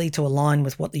 obviously, to align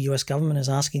with what the US government is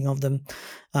asking of them.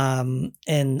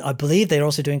 And I believe they're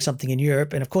also doing something in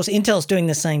Europe. And of course, Intel's doing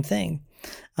the same thing.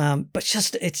 But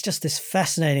it's just this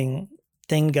fascinating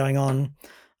thing going on.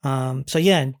 So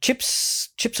yeah, chips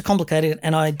are complicated,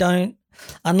 and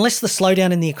unless the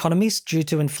slowdown in the economy is due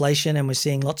to inflation, and we're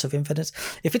seeing lots of evidence,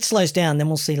 if it slows down, then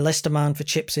we'll see less demand for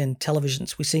chips in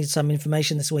televisions. We've seen some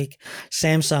information this week.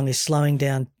 Samsung is slowing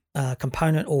down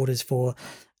component orders for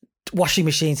washing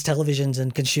machines, televisions,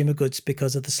 and consumer goods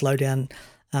because of the slowdown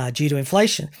due to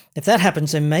inflation. If that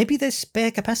happens, then maybe there's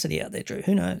spare capacity out there, Drew.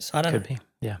 Who knows? I don't know. Could be,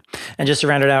 yeah. And just to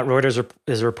round it out, Reuters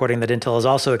is reporting that Intel is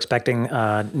also expecting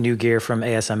new gear from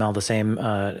ASML, the same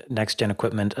next-gen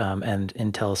equipment, and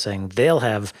Intel is saying they'll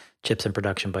have chips in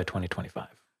production by 2025.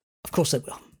 Of course they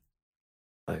will.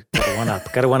 Got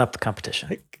to one up the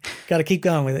competition. Got to keep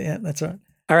going with it. Yeah, that's right.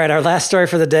 All right, our last story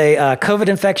for the day. COVID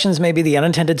infections may be the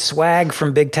unintended swag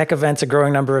from big tech events. A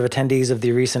growing number of attendees of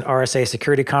the recent RSA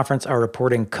Security Conference are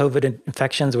reporting COVID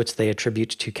infections, which they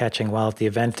attribute to catching while at the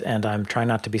event. And I'm trying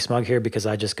not to be smug here because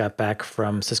I just got back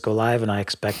from Cisco Live, and I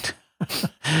expect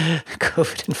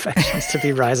COVID infections to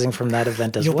be rising from that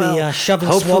event as well. You'll be shoving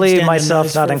Hopefully swabs down myself your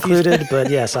nose not included, but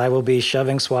yes, I will be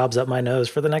shoving swabs up my nose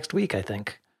for the next week, I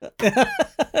think.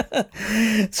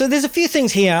 So there's a few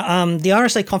things here. The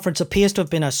RSA conference appears to have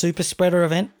been a super spreader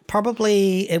event.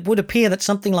 Probably it would appear that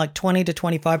something like 20 to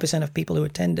 25% of people who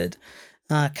attended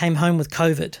came home with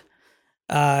COVID.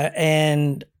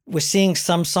 And we're seeing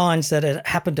some signs that it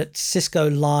happened at Cisco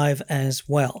Live as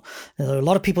well. A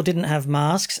lot of people didn't have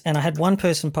masks, and I had one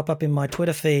person pop up in my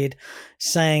Twitter feed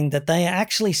saying that they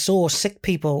actually saw sick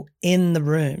people in the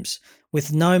rooms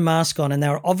with no mask on, and they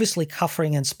were obviously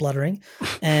coughing and spluttering,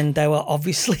 and they were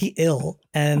obviously ill,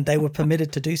 and they were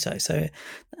permitted to do so. So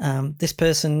this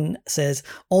person says,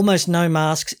 almost no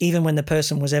masks, even when the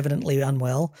person was evidently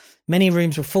unwell. Many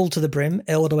rooms were full to the brim,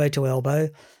 all the way to elbow.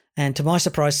 And to my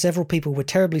surprise, several people were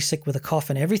terribly sick with a cough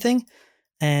and everything.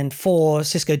 And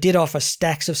Cisco did offer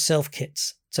stacks of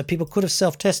self-kits. So people could have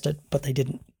self-tested, but they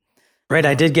didn't. Right.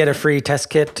 I did get a free test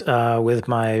kit with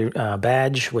my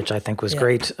badge, which I think was Yeah.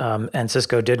 great. And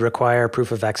Cisco did require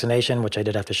proof of vaccination, which I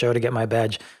did have to show to get my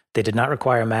badge. They did not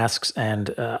require masks.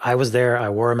 And I was there. I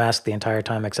wore a mask the entire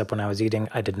time except when I was eating.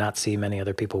 I did not see many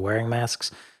other people wearing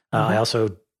masks. I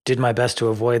also did my best to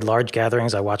avoid large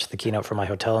gatherings. I watched the keynote from my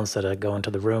hotel instead of going to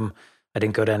the room. I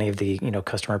didn't go to any of the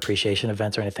customer appreciation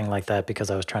events or anything like that because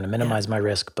I was trying to minimize my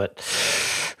risk, but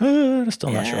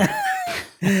still not sure.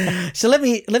 So let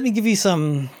me give you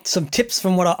some tips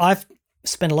from what I've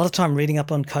spent a lot of time reading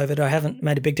up on COVID. I haven't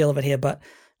made a big deal of it here, but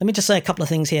let me just say a couple of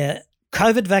things here.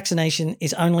 COVID vaccination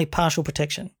is only partial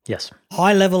protection. Yes.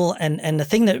 High level, and the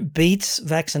thing that beats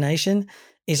vaccination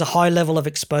is a high level of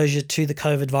exposure to the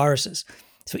COVID viruses.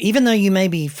 So even though you may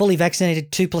be fully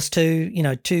vaccinated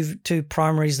 2+2, two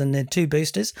primaries and then 2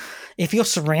 boosters, if you're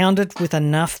surrounded with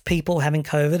enough people having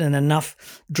COVID and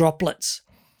enough droplets,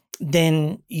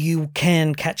 then you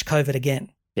can catch COVID again.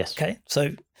 Yes. Okay.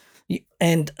 So,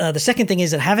 the second thing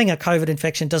is that having a COVID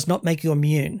infection does not make you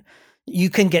immune. You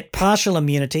can get partial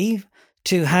immunity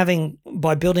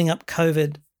by building up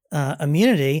COVID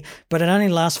immunity, but it only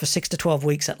lasts for 6 to 12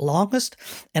 weeks at longest,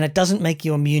 and it doesn't make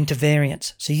you immune to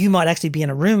variants. So you might actually be in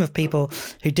a room of people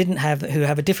who have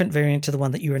a different variant to the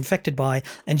one that you were infected by,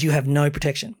 and you have no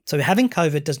protection. So having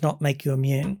COVID does not make you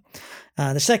immune.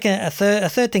 A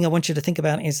third thing I want you to think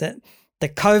about is that the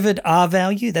COVID R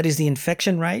value, that is the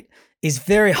infection rate, is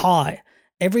very high.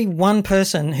 Every one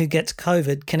person who gets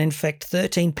COVID can infect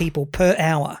 13 people per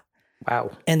hour.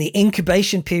 Wow. And the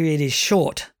incubation period is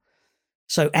short.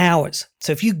 So hours.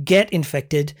 So if you get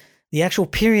infected, the actual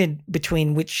period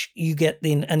between which you get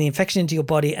the infection into your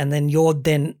body and then you're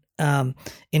then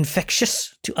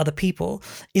infectious to other people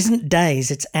isn't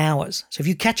days, it's hours. So if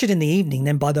you catch it in the evening,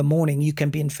 then by the morning you can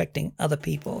be infecting other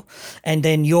people. And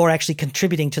then you're actually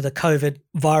contributing to the COVID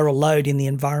viral load in the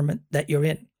environment that you're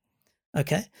in.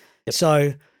 Okay? Yep.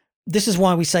 So this is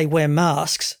why we say wear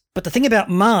masks. But the thing about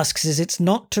masks is it's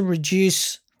not to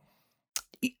reduce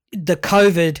the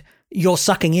COVID you're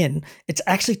sucking in. It's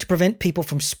actually to prevent people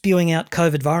from spewing out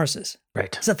COVID viruses.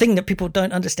 Right. It's the thing that people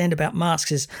don't understand about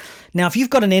masks is now if you've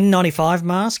got an N95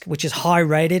 mask, which is high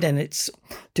rated and it's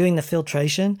doing the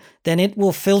filtration, then it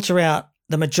will filter out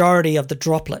the majority of the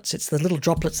droplets. It's the little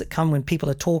droplets that come when people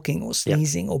are talking or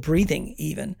sneezing or breathing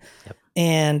even. Yep.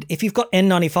 And if you've got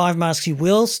N95 masks, you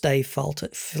will stay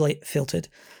filtered,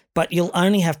 but you'll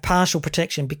only have partial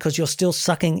protection because you're still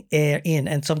sucking air in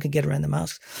and some can get around the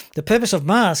masks. The purpose of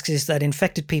masks is that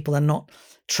infected people are not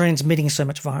transmitting so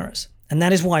much virus. And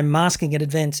that is why masking at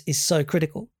events is so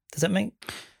critical. Does that mean?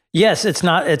 Yes,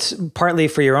 it's partly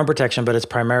for your own protection, but it's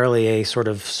primarily a sort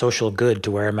of social good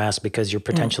to wear a mask because you're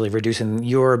potentially reducing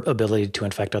your ability to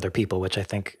infect other people, which I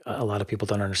think a lot of people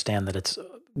don't understand that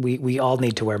we all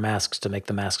need to wear masks to make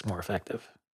the masks more effective.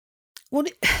 Well,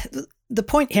 the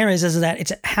point here is that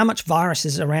it's how much virus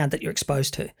is around that you're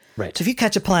exposed to. Right. So if you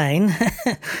catch a plane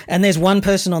and there's one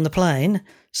person on the plane,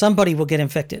 somebody will get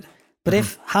infected. But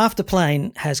if half the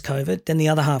plane has COVID, then the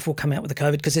other half will come out with the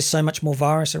COVID because there's so much more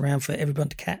virus around for everyone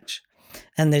to catch.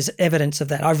 And there's evidence of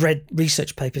that. I've read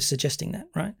research papers suggesting that,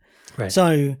 right? Right.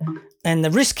 So, and the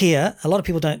risk here, a lot of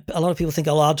people think,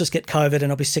 oh, I'll just get COVID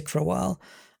and I'll be sick for a while.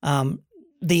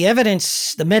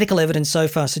 The medical evidence so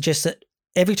far suggests that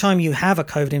every time you have a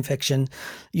COVID infection,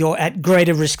 you're at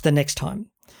greater risk the next time.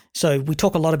 So we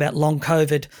talk a lot about long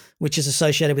COVID, which is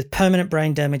associated with permanent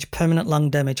brain damage, permanent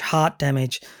lung damage, heart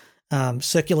damage,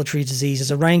 circulatory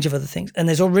diseases, a range of other things. And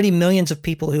there's already millions of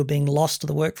people who are being lost to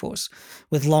the workforce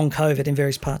with long COVID in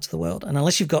various parts of the world. And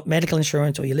unless you've got medical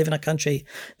insurance or you live in a country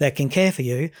that can care for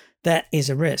you, that is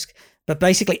a risk. But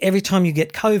basically every time you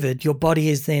get COVID, your body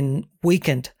is then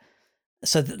weakened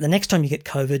so that the next time you get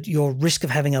COVID, your risk of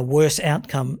having a worse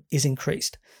outcome is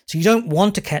increased. So you don't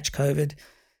want to catch COVID.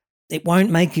 It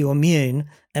won't make you immune.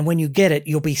 And when you get it,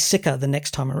 you'll be sicker the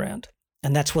next time around.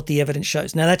 And that's what the evidence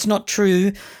shows. Now, that's not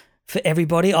true for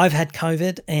everybody. I've had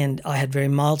COVID and I had very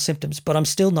mild symptoms, but I'm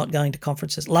still not going to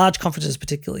conferences, large conferences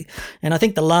particularly. And I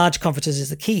think the large conferences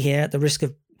is the key here at the risk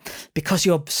of, because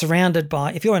you're surrounded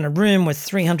by, if you're in a room with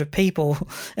 300 people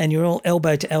and you're all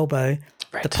elbow to elbow,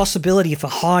 right, the possibility for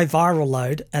high viral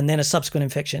load and then a subsequent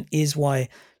infection is why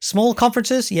small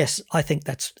conferences, yes, I think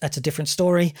that's a different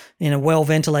story in a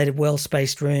well-ventilated,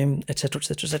 well-spaced room, et cetera, et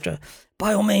cetera, et cetera.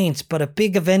 By all means, but a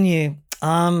bigger venue,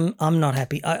 I'm not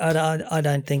happy. I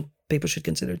don't think people should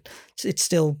consider it. It's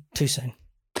still too soon.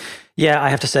 Yeah, I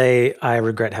have to say I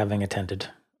regret having attended,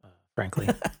 frankly.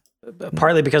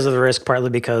 Partly because of the risk,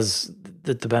 partly because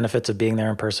the benefits of being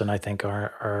there in person, I think,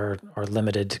 are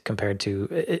limited compared to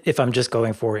if I'm just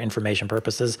going for information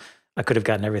purposes. I could have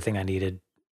gotten everything I needed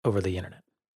over the internet.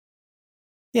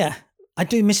 Yeah, I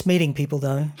do miss meeting people,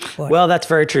 though. Well, that's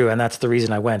very true, and that's the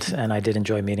reason I went. And I did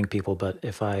enjoy meeting people. But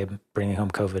if I'm bringing home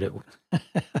COVID,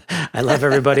 I love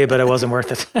everybody, but it wasn't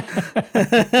worth it.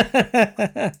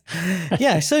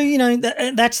 Yeah, so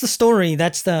that's the story.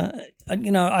 That's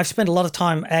I've spent a lot of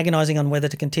time agonizing on whether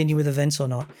to continue with events or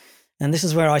not, and this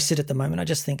is where I sit at the moment. I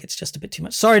just think it's just a bit too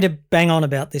much. Sorry to bang on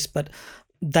about this, but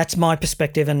that's my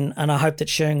perspective, and I hope that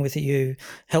sharing with you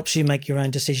helps you make your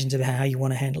own decisions about how you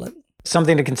want to handle it.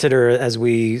 Something to consider as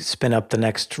we spin up the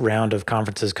next round of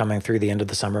conferences coming through the end of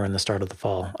the summer and the start of the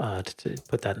fall, to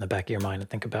put that in the back of your mind and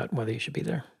think about whether you should be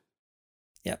there.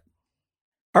 Yep.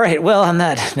 All right. Well, on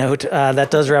that note,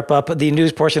 that does wrap up the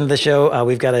news portion of the show.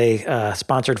 We've got a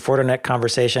sponsored Fortinet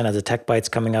conversation as a Tech Bytes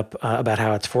coming up about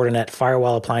how it's Fortinet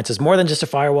firewall appliances, more than just a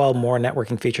firewall, more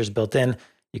networking features built in.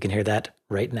 You can hear that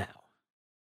right now.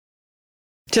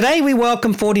 Today, we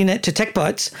welcome Fortinet to Tech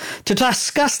Bytes to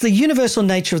discuss the universal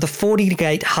nature of the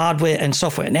FortiGate hardware and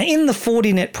software. Now, in the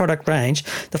Fortinet product range,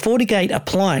 the FortiGate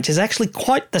appliance is actually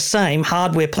quite the same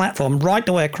hardware platform right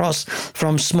the way across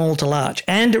from small to large,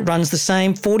 and it runs the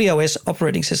same FortiOS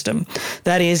operating system.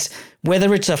 That is,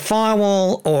 whether it's a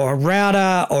firewall or a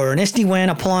router or an SD-WAN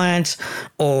appliance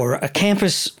or a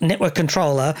campus network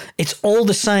controller, it's all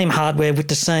the same hardware with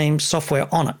the same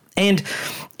software on it. And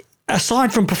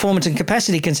aside from performance and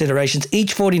capacity considerations,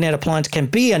 each Fortinet appliance can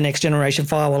be a next-generation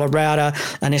firewall, a router,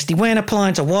 an SD-WAN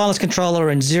appliance, a wireless controller,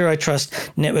 and zero-trust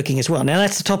networking as well. Now,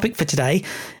 that's the topic for today.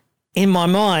 In my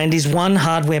mind, is one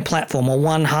hardware platform or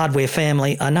one hardware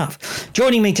family enough?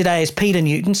 Joining me today is Peter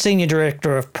Newton, Senior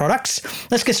Director of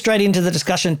Products. Let's get straight into the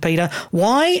discussion, Peter.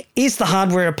 Why is the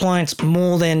hardware appliance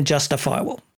more than just a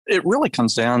firewall? It really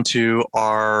comes down to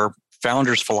our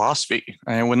founders' philosophy.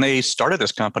 And when they started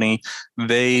this company,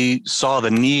 they saw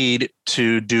the need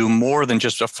to do more than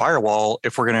just a firewall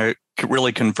if we're going to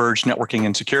really converge networking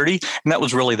and security. And that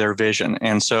was really their vision.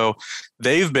 And so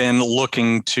they've been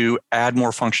looking to add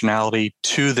more functionality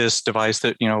to this device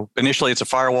that, initially it's a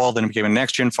firewall, then it became a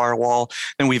next-gen firewall.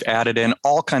 Then we've added in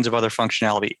all kinds of other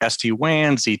functionality,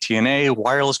 SD-WAN, ZTNA,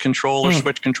 wireless controller,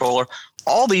 switch controller,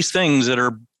 all these things that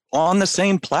are on the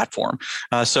same platform.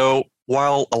 So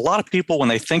while a lot of people, when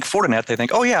they think Fortinet, they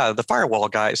think, oh yeah, the firewall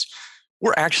guys,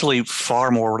 we're actually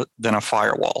far more than a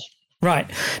firewall.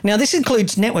 Right. Now, this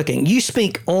includes networking. You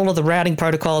speak all of the routing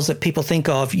protocols that people think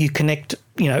of. You connect,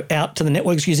 out to the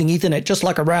networks using Ethernet, just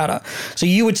like a router. So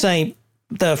you would say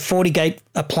the FortiGate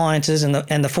appliances and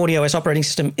the FortiOS operating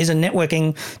system is a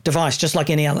networking device, just like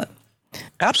any other.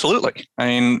 Absolutely. I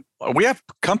mean, we have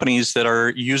companies that are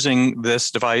using this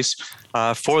device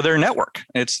for their network.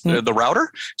 It's the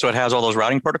router, so it has all those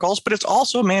routing protocols, but it's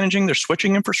also managing their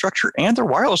switching infrastructure and their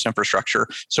wireless infrastructure.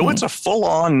 So it's a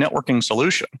full-on networking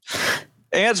solution,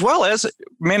 as well as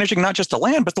managing not just the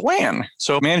LAN, but the WAN.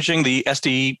 So managing the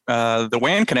the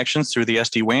WAN connections through the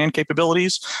SD-WAN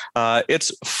capabilities.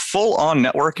 It's full-on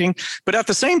networking, but at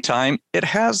the same time, it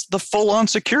has the full-on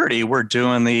security. We're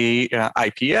doing the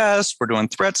IPS, we're doing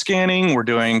threat scanning, we're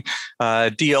doing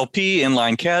DLP,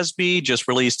 inline CASB, just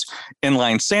released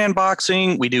inline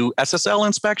sandboxing. We do SSL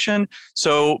inspection.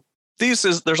 So there's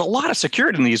a lot of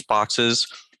security in these boxes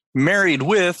married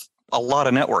with a lot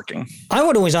of networking. I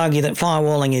would always argue that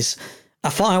a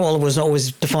firewall was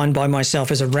always defined by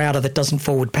myself as a router that doesn't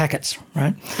forward packets,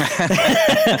 right?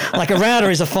 Like a router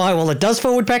is a firewall that does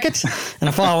forward packets, and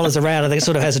a firewall is a router that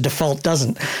sort of has a default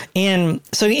doesn't. And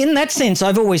so in that sense,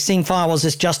 I've always seen firewalls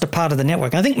as just a part of the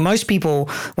network. I think most people,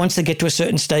 once they get to a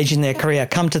certain stage in their career,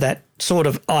 come to that sort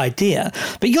of idea.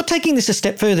 But you're taking this a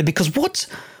step further, because what's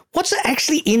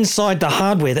actually inside the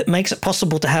hardware that makes it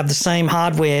possible to have the same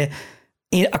hardware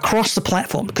across the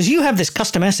platform? Because you have this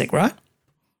custom ASIC, right?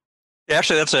 Yeah,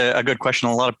 actually, that's a good question.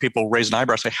 A lot of people raise an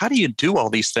eyebrow, say, how do you do all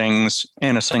these things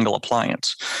in a single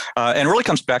appliance? And it really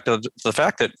comes back to the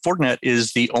fact that Fortinet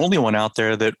is the only one out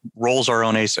there that rolls our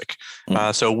own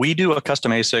ASIC. So we do a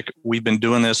custom ASIC. We've been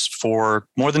doing this for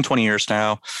more than 20 years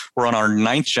now. We're on our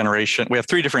 9th generation. We have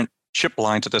 3 different chip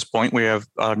lines at this point. We have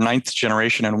 9th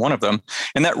generation in one of them.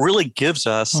 And that really gives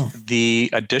us the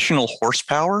additional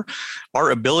horsepower, our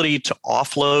ability to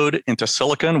offload into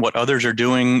silicon what others are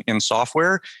doing in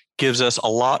software gives us a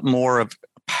lot more of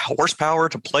horsepower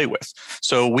to play with.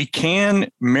 So we can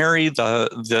marry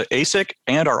the ASIC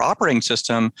and our operating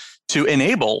system to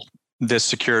enable this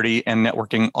security and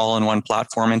networking all in one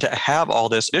platform, and to have all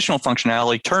this additional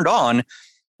functionality turned on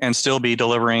and still be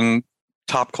delivering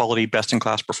top quality, best in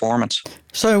class performance.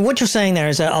 So what you're saying there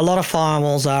is that a lot of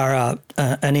firewalls are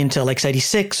an Intel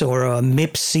x86 or a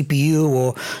MIPS CPU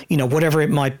or, whatever it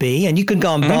might be. And you can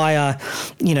go and buy an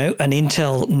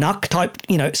Intel NUC type,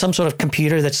 some sort of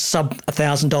computer that's sub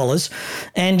 $1,000,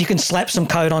 and you can slap some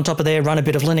code on top of there, run a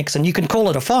bit of Linux, and you can call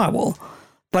it a firewall.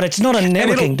 But it's not a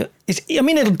networking.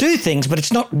 It'll do things, but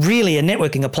it's not really a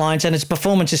networking appliance, and its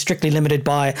performance is strictly limited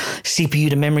by CPU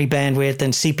to memory bandwidth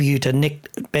and CPU to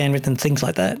NIC bandwidth and things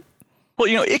like that. Well,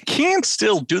 it can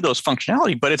still do those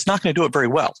functionality, but it's not going to do it very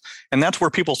well. And that's where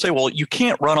people say, well, you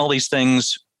can't run all these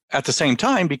things at the same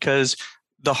time because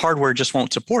the hardware just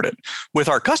won't support it. With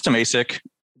our custom ASIC,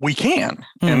 we can,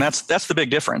 and that's the big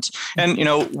difference. And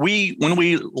when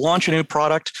we launch a new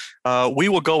product, we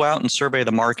will go out and survey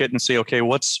the market and say, okay,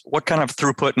 what kind of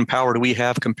throughput and power do we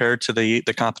have compared to the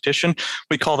competition?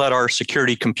 We call that our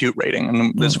security compute rating,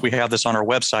 and we have this on our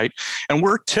website. And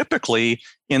we're typically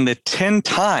in the 10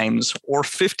 times or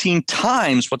 15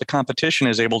 times what the competition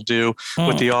is able to do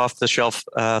with the off-the-shelf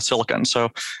silicon. So,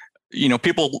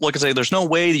 people look and say, there's no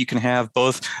way that you can have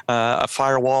both a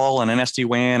firewall and an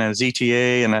SD-WAN and a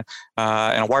ZTA and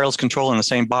a wireless control in the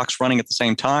same box running at the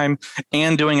same time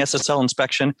and doing SSL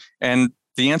inspection. And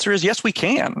the answer is yes, we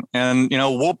can. And,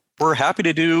 we're happy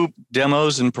to do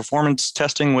demos and performance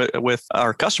testing with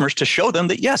our customers to show them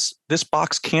that, yes, this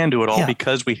box can do it all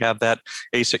because we have that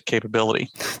ASIC capability.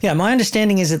 Yeah, my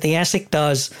understanding is that the ASIC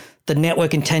does the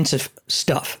network intensive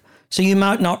stuff. So you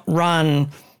might not run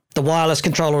the wireless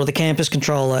controller or the campus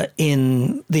controller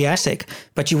in the ASIC,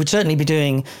 but you would certainly be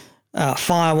doing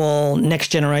firewall, next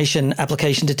generation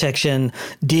application detection,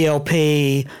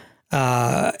 DLP,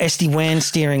 SD-WAN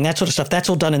steering, that sort of stuff. That's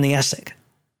all done in the ASIC.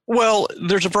 Well,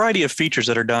 there's a variety of features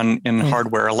that are done in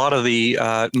hardware. A lot of the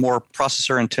more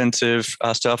processor-intensive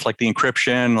stuff, like the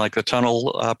encryption, like the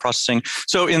tunnel processing.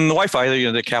 So in the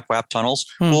Wi-Fi, the CAP-WAP tunnels,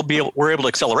 we're able to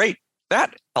accelerate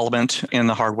that element in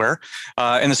the hardware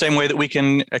in the same way that we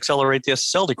can accelerate the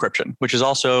SSL decryption, which is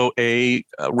also a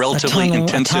relatively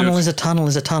intensive. A tunnel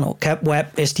is a tunnel.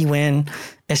 CAP-WAP, SD-WAN,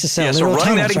 SSL. Yeah, so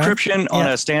running that encryption on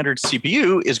a standard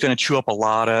CPU is going to chew up a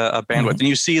lot of bandwidth. And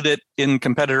you see that in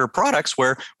competitor products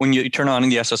where when you turn on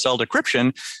the SSL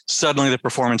decryption, suddenly the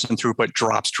performance and throughput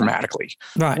drops dramatically.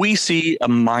 Right. We see a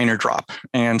minor drop.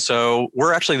 And so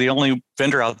we're actually the only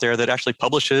vendor out there that actually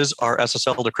publishes our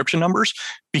SSL decryption numbers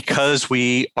because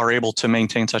we are able to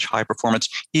maintain such high performance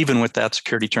even with that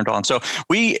security turned on. So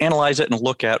we analyze it and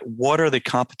look at what are the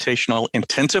computational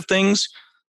intensive things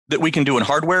that we can do in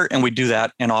hardware, and we do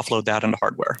that and offload that into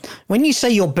hardware. When you say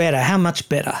you're better, how much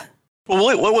better? Well,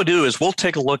 what we'll do is we'll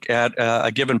take a look at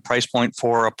a given price point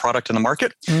for a product in the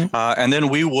market, and then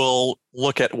we will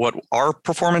look at what our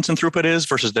performance and throughput is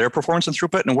versus their performance and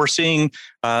throughput, and we're seeing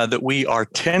that we are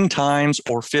 10 times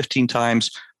or 15 times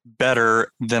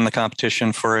better than the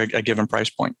competition for a given price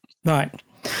point. Right.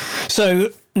 So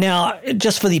now,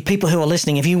 just for the people who are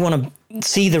listening, if you want to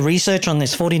see the research on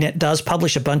this, Fortinet does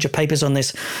publish a bunch of papers on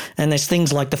this, and there's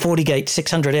things like the FortiGate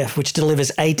 600F, which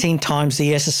delivers 18 times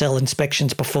the SSL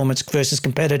inspections performance versus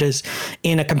competitors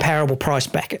in a comparable price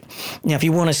bracket. Now, if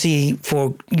you want to see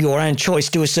for your own choice,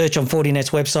 do a search on Fortinet's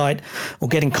website or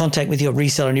get in contact with your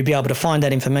reseller and you'll be able to find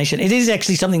that information. It is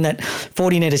actually something that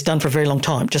Fortinet has done for a very long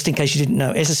time, just in case you didn't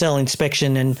know. SSL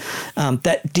inspection and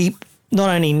that deep, not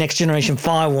only next generation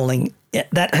firewalling,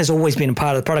 that has always been a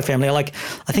part of the product family. I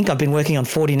think I've been working on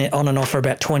Fortinet on and off for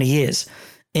about 20 years,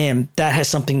 and that has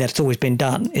something that's always been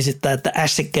done. Is it that the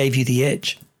ASIC gave you the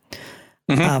edge?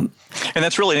 And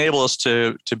that's really enabled us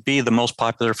to be the most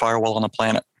popular firewall on the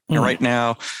planet. And right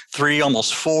now,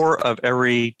 almost 4 of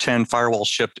every 10 firewalls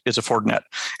shipped is a Fortinet.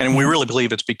 And we really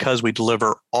believe it's because we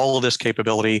deliver all of this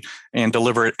capability and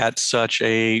deliver it at such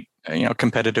a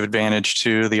competitive advantage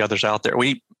to the others out there.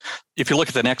 If you look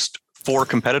at the next 4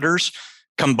 competitors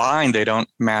combined, they don't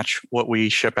match what we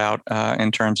ship out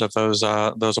in terms of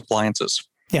those appliances.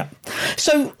 Yeah.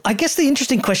 So I guess the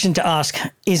interesting question to ask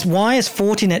is, why is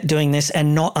Fortinet doing this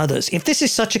and not others? If this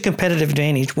is such a competitive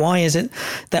advantage, why is it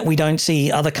that we don't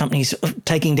see other companies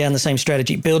taking down the same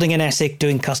strategy, building an ASIC,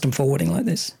 doing custom forwarding like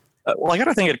this? Well, I got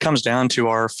to think it comes down to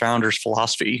our founders'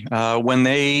 philosophy. When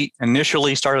they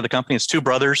initially started the company, it's 2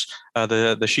 brothers,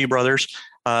 the Shi brothers.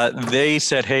 They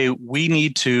said, hey, we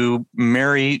need to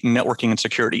marry networking and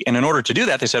security. And in order to do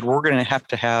that, they said, we're going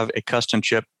to have a custom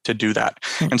chip to do that.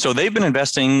 And so they've been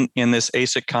investing in this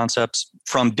ASIC concepts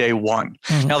from day one.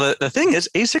 Now, the thing is,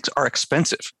 ASICs are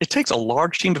expensive. It takes a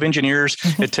large team of engineers.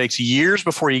 It takes years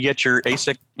before you get your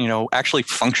ASIC, actually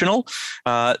functional.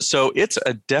 So it's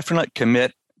a definite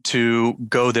commit to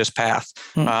go this path.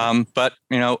 But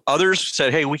others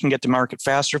said, hey, we can get to market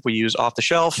faster if we use off the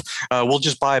shelf. We'll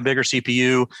just buy a bigger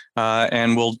CPU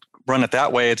and we'll run it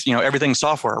that way. It's, everything's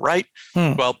software, right?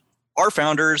 Well, our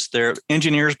founders, they're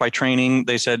engineers by training.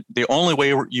 They said the only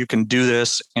way you can do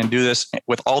this and do this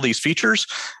with all these features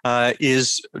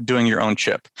is doing your own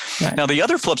chip. Right. Now, the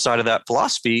other flip side of that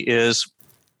philosophy is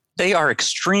they are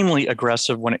extremely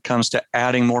aggressive when it comes to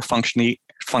adding more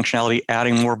functionality,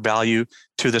 adding more value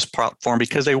to this platform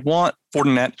because they want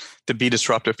Fortinet to be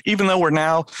disruptive. Even though we're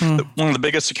now one of the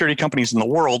biggest security companies in the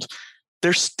world,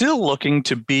 they're still looking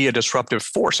to be a disruptive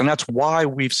force. And that's why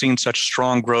we've seen such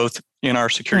strong growth in our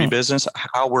security business,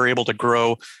 how we're able to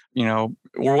grow.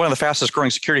 We're one of the fastest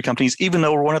growing security companies, even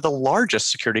though we're one of the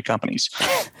largest security companies.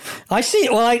 I see.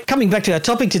 Well, coming back to our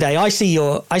topic today, I see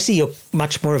you're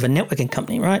much more of a networking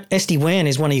company, right? SD-WAN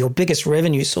is one of your biggest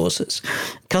revenue sources.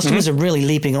 Customers are really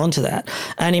leaping onto that.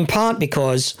 And in part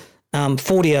because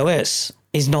FortiOS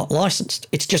is not licensed.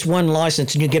 It's just one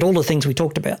license and you get all the things we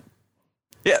talked about.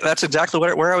 Yeah, that's exactly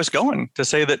where I was going, to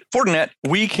say that Fortinet,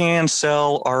 we can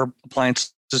sell our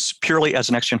appliances purely as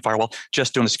an next-gen firewall,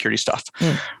 just doing the security stuff.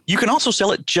 You can also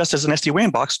sell it just as an SD-WAN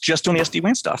box, just doing the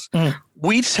SD-WAN stuff.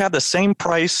 We just have the same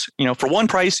price. For one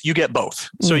price, you get both.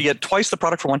 So you get twice the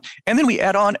product for one. And then we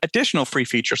add on additional free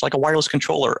features like a wireless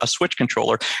controller, a switch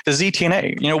controller, the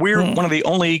ZTNA. We're one of the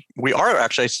only, we are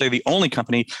actually, I'd say, the only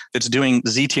company that's doing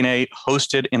ZTNA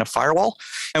hosted in a firewall.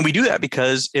 And we do that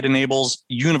because it enables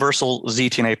universal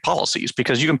ZTNA policies,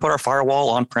 because you can put our firewall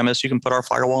on premise, you can put our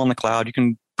firewall in the cloud, you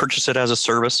can purchase it as a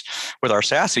service with our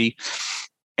SASE.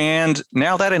 And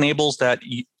now that enables that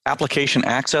application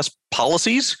access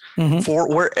policies for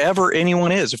wherever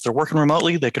anyone is. If they're working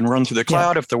remotely, they can run through the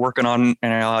cloud. If they're working on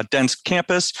a dense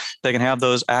campus, they can have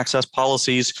those access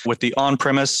policies with the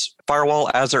on-premise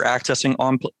firewall as they're accessing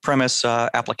on-premise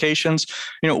applications.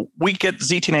 We get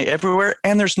ZTNA everywhere,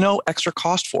 and there's no extra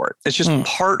cost for it. It's just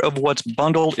part of what's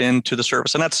bundled into the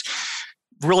service. And that's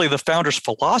really the founder's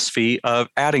philosophy of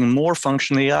adding more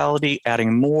functionality,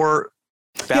 adding more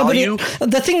value. Yeah,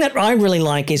 but the thing that I really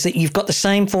like is that you've got the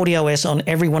same FortiOS on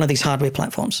every one of these hardware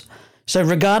platforms. So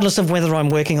regardless of whether I'm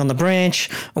working on the branch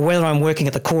or whether I'm working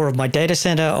at the core of my data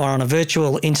center or on a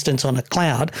virtual instance on a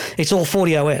cloud, it's all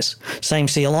FortiOS. Same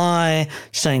CLI,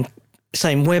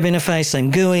 same web interface,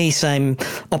 same GUI, same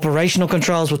operational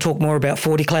controls. We'll talk more about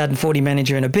FortiCloud and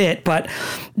FortiManager in a bit, but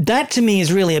that to me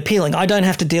is really appealing. I don't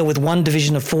have to deal with one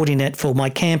division of Fortinet for my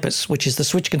campus, which is the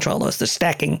switch controllers, the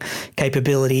stacking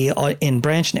capability in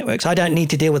branch networks. I don't need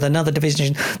to deal with another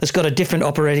division that's got a different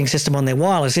operating system on their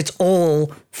wireless. It's all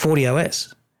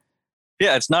FortiOS.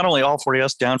 Yeah, it's not only all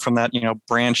FortiOS down from that,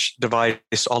 branch device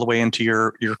all the way into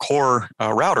your core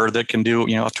router that can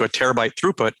do, up to a terabyte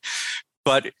throughput,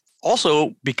 but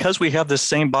also, because we have this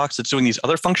same box that's doing these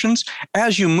other functions,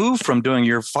 as you move from doing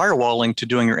your firewalling to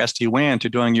doing your SD-WAN to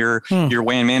doing your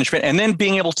WAN management, and then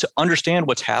being able to understand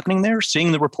what's happening there,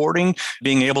 seeing the reporting,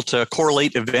 being able to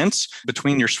correlate events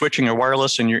between your switching, your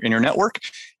wireless, and your network,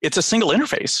 it's a single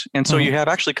interface. And so you have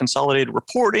actually consolidated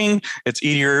reporting. It's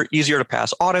easier to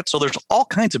pass audits. So there's all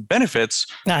kinds of benefits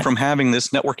from having this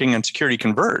networking and security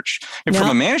converge. And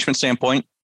from a management standpoint,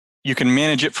 you can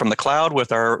manage it from the cloud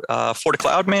with our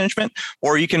FortiCloud management,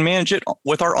 or you can manage it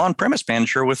with our on-premise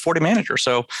manager with FortiManager.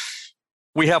 So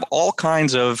we have all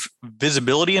kinds of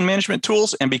visibility and management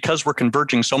tools. And because we're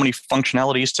converging so many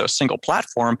functionalities to a single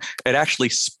platform, it actually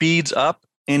speeds up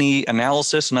any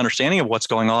analysis and understanding of what's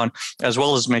going on, as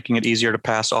well as making it easier to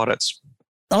pass audits.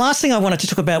 The last thing I wanted to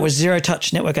talk about was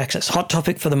zero-touch network access, hot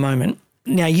topic for the moment.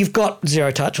 Now, you've got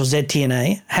zero-touch or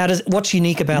ZTNA. What's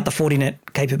unique about the Fortinet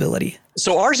capability?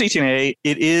 So our ZTNA,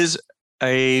 it is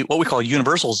what we call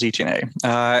universal ZTNA.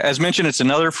 As mentioned, it's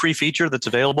another free feature that's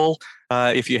available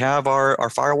if you have our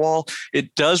firewall.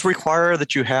 It does require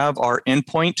that you have our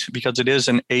endpoint because it is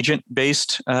an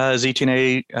agent-based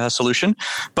ZTNA solution.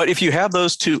 But if you have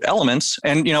those two elements,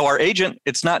 and our agent,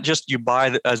 it's not just you buy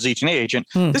a ZTNA agent.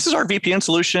 This is our VPN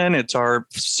solution. It's our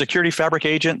security fabric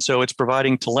agent. So it's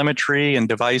providing telemetry and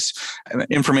device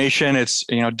information. It's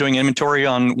doing inventory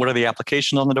on what are the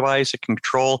applications on the device. It can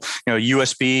control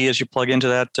USB as you plug into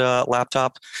that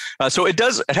laptop. So it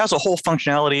has a whole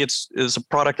functionality. It's a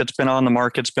product that's been on the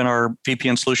market. It's been our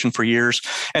VPN solution for years.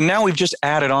 And now we've just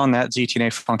added on that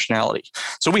ZTNA functionality.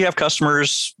 So we have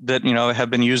customers that, have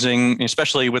been using,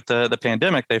 especially with the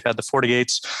pandemic, they've had the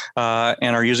FortiGates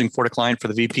and are using FortiClient for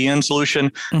the VPN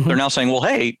solution. They're now saying, well,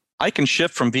 hey, I can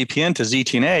shift from VPN to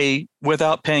ZTNA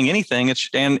without paying anything.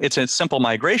 It's a simple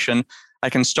migration.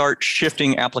 I can start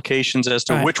shifting applications as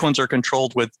to which ones are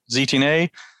controlled with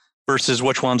ZTNA versus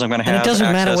which ones I'm going to have. And it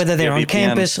doesn't matter whether they're on VPN.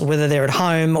 campus or whether they're at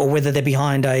home or whether they're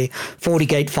behind a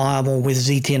FortiGate firewall with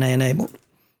ZTNA enabled.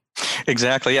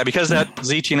 Exactly. Yeah, because that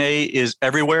ZTNA is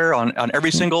everywhere on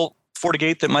every single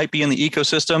FortiGate that might be in the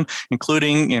ecosystem,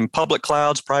 including in public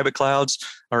clouds, private clouds,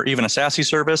 or even a SASE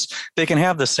service. They can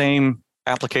have the same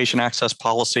application access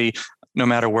policy no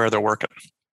matter where they're working.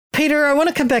 Peter, I want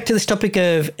to come back to this topic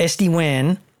of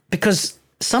SD-WAN because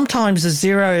sometimes the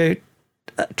zero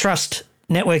trust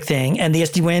network thing and the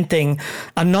SD-WAN thing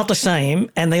are not the same,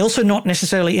 and they're also not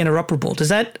necessarily interoperable. Is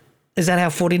that how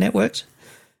Fortinet works?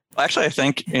 Actually, I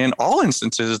think in all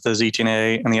instances, the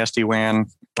ZTNA and the SD-WAN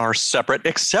are separate,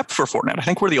 except for Fortinet. I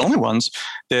think we're the only ones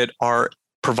that are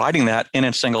providing that in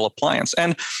a single appliance.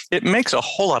 And it makes a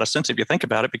whole lot of sense if you think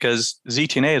about it, because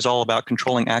ZTNA is all about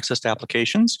controlling access to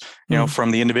applications,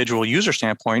 from the individual user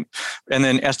standpoint. And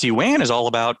then SD-WAN is all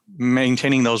about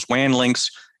maintaining those WAN links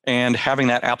and having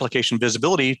that application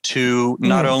visibility to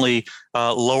not only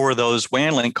lower those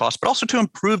WAN link costs, but also to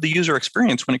improve the user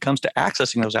experience when it comes to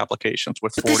accessing those applications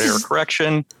with forward error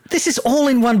correction. This is all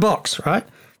in one box, right?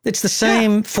 It's the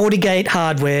same FortiGate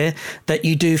hardware that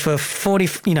you do for for the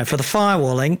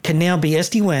firewalling can now be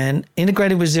SD-WAN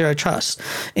integrated with Zero Trust.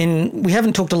 And we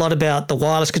haven't talked a lot about the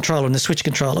wireless controller and the switch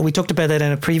controller. We talked about that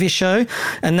in a previous show,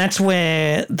 and that's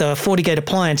where the FortiGate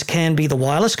appliance can be the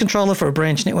wireless controller for a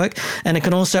branch network, and it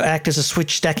can also act as a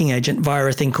switch stacking agent via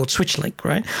a thing called SwitchLink,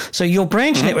 right? So your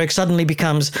branch network suddenly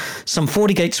becomes some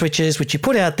FortiGate switches, which you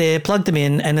put out there, plug them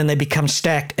in, and then they become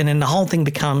stacked, and then the whole thing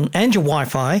and your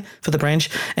Wi-Fi for the branch,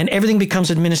 and everything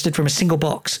becomes administered from a single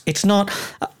box. It's not,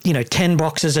 10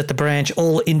 boxes at the branch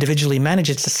all individually managed.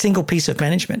 It's a single piece of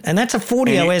management. And that's a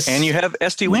FortiOS. And you have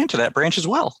SD-WAN to that branch as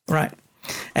well. Right.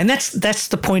 And that's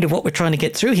the point of what we're trying to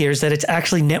get through here, is that it's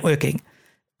actually networking.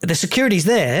 The security's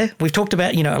there. We've talked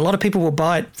about, a lot of people will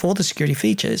buy it for the security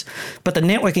features, but the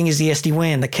networking is the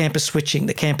SD-WAN, the campus switching,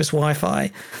 the campus Wi-Fi,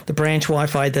 the branch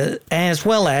Wi-Fi, as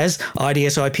well as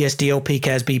IDS, IPS, DLP,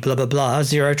 CASB, blah, blah, blah,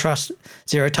 zero trust,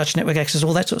 zero touch network access,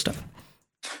 all that sort of stuff.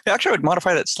 Actually, I would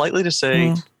modify that slightly to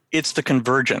say it's the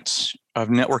convergence of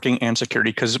networking and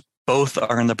security, because both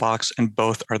are in the box and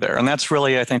both are there. And that's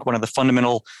really, I think, one of the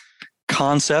fundamental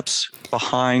concepts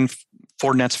behind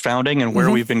Fortinet's founding and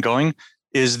where we've been going,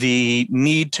 is the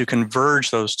need to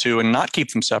converge those two and not keep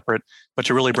them separate, but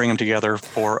to really bring them together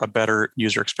for a better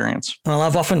user experience. Well,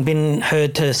 I've often been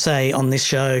heard to say on this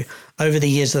show over the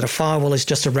years that a firewall is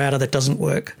just a router that doesn't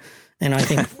work. And I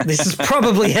think this is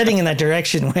probably heading in that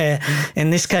direction where, in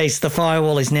this case, the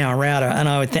firewall is now a router. And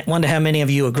I would wonder how many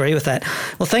of you agree with that.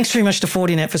 Well, thanks very much to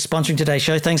Fortinet for sponsoring today's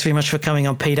show. Thanks very much for coming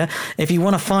on, Peter. If you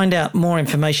want to find out more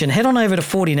information, head on over to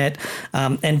Fortinet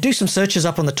and do some searches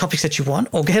up on the topics that you want,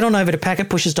 or head on over to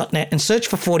packetpushers.net and search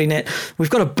for Fortinet. We've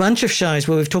got a bunch of shows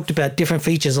where we've talked about different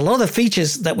features. A lot of the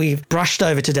features that we've brushed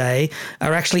over today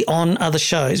are actually on other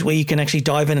shows where you can actually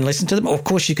dive in and listen to them. Or, of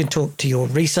course, you can talk to your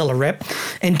reseller rep.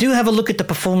 And do have a look at the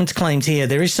performance claims here.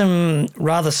 There is some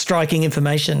rather striking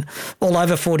information all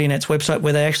over Fortinet's website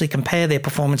where they actually compare their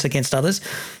performance against others.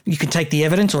 You can take the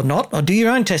evidence or not, or do your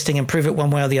own testing and prove it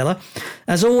one way or the other.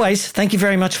 As always, thank you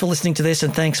very much for listening to this,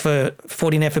 and thanks for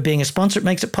Fortinet for being a sponsor. It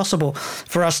makes it possible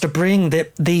for us to bring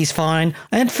these fine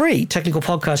and free technical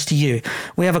podcasts to you.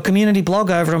 We have a community blog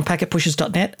over on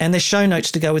packetpushers.net, and there's show notes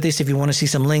to go with this. If you want to see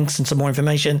some links and some more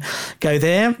information, go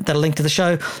there. That'll link to the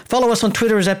show. Follow us on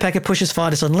Twitter as @packetpushers.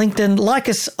 Find us on LinkedIn. Like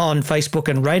us on Facebook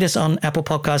and rate us on Apple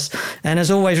Podcasts. And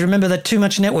as always, remember that too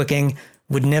much networking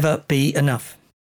would never be enough.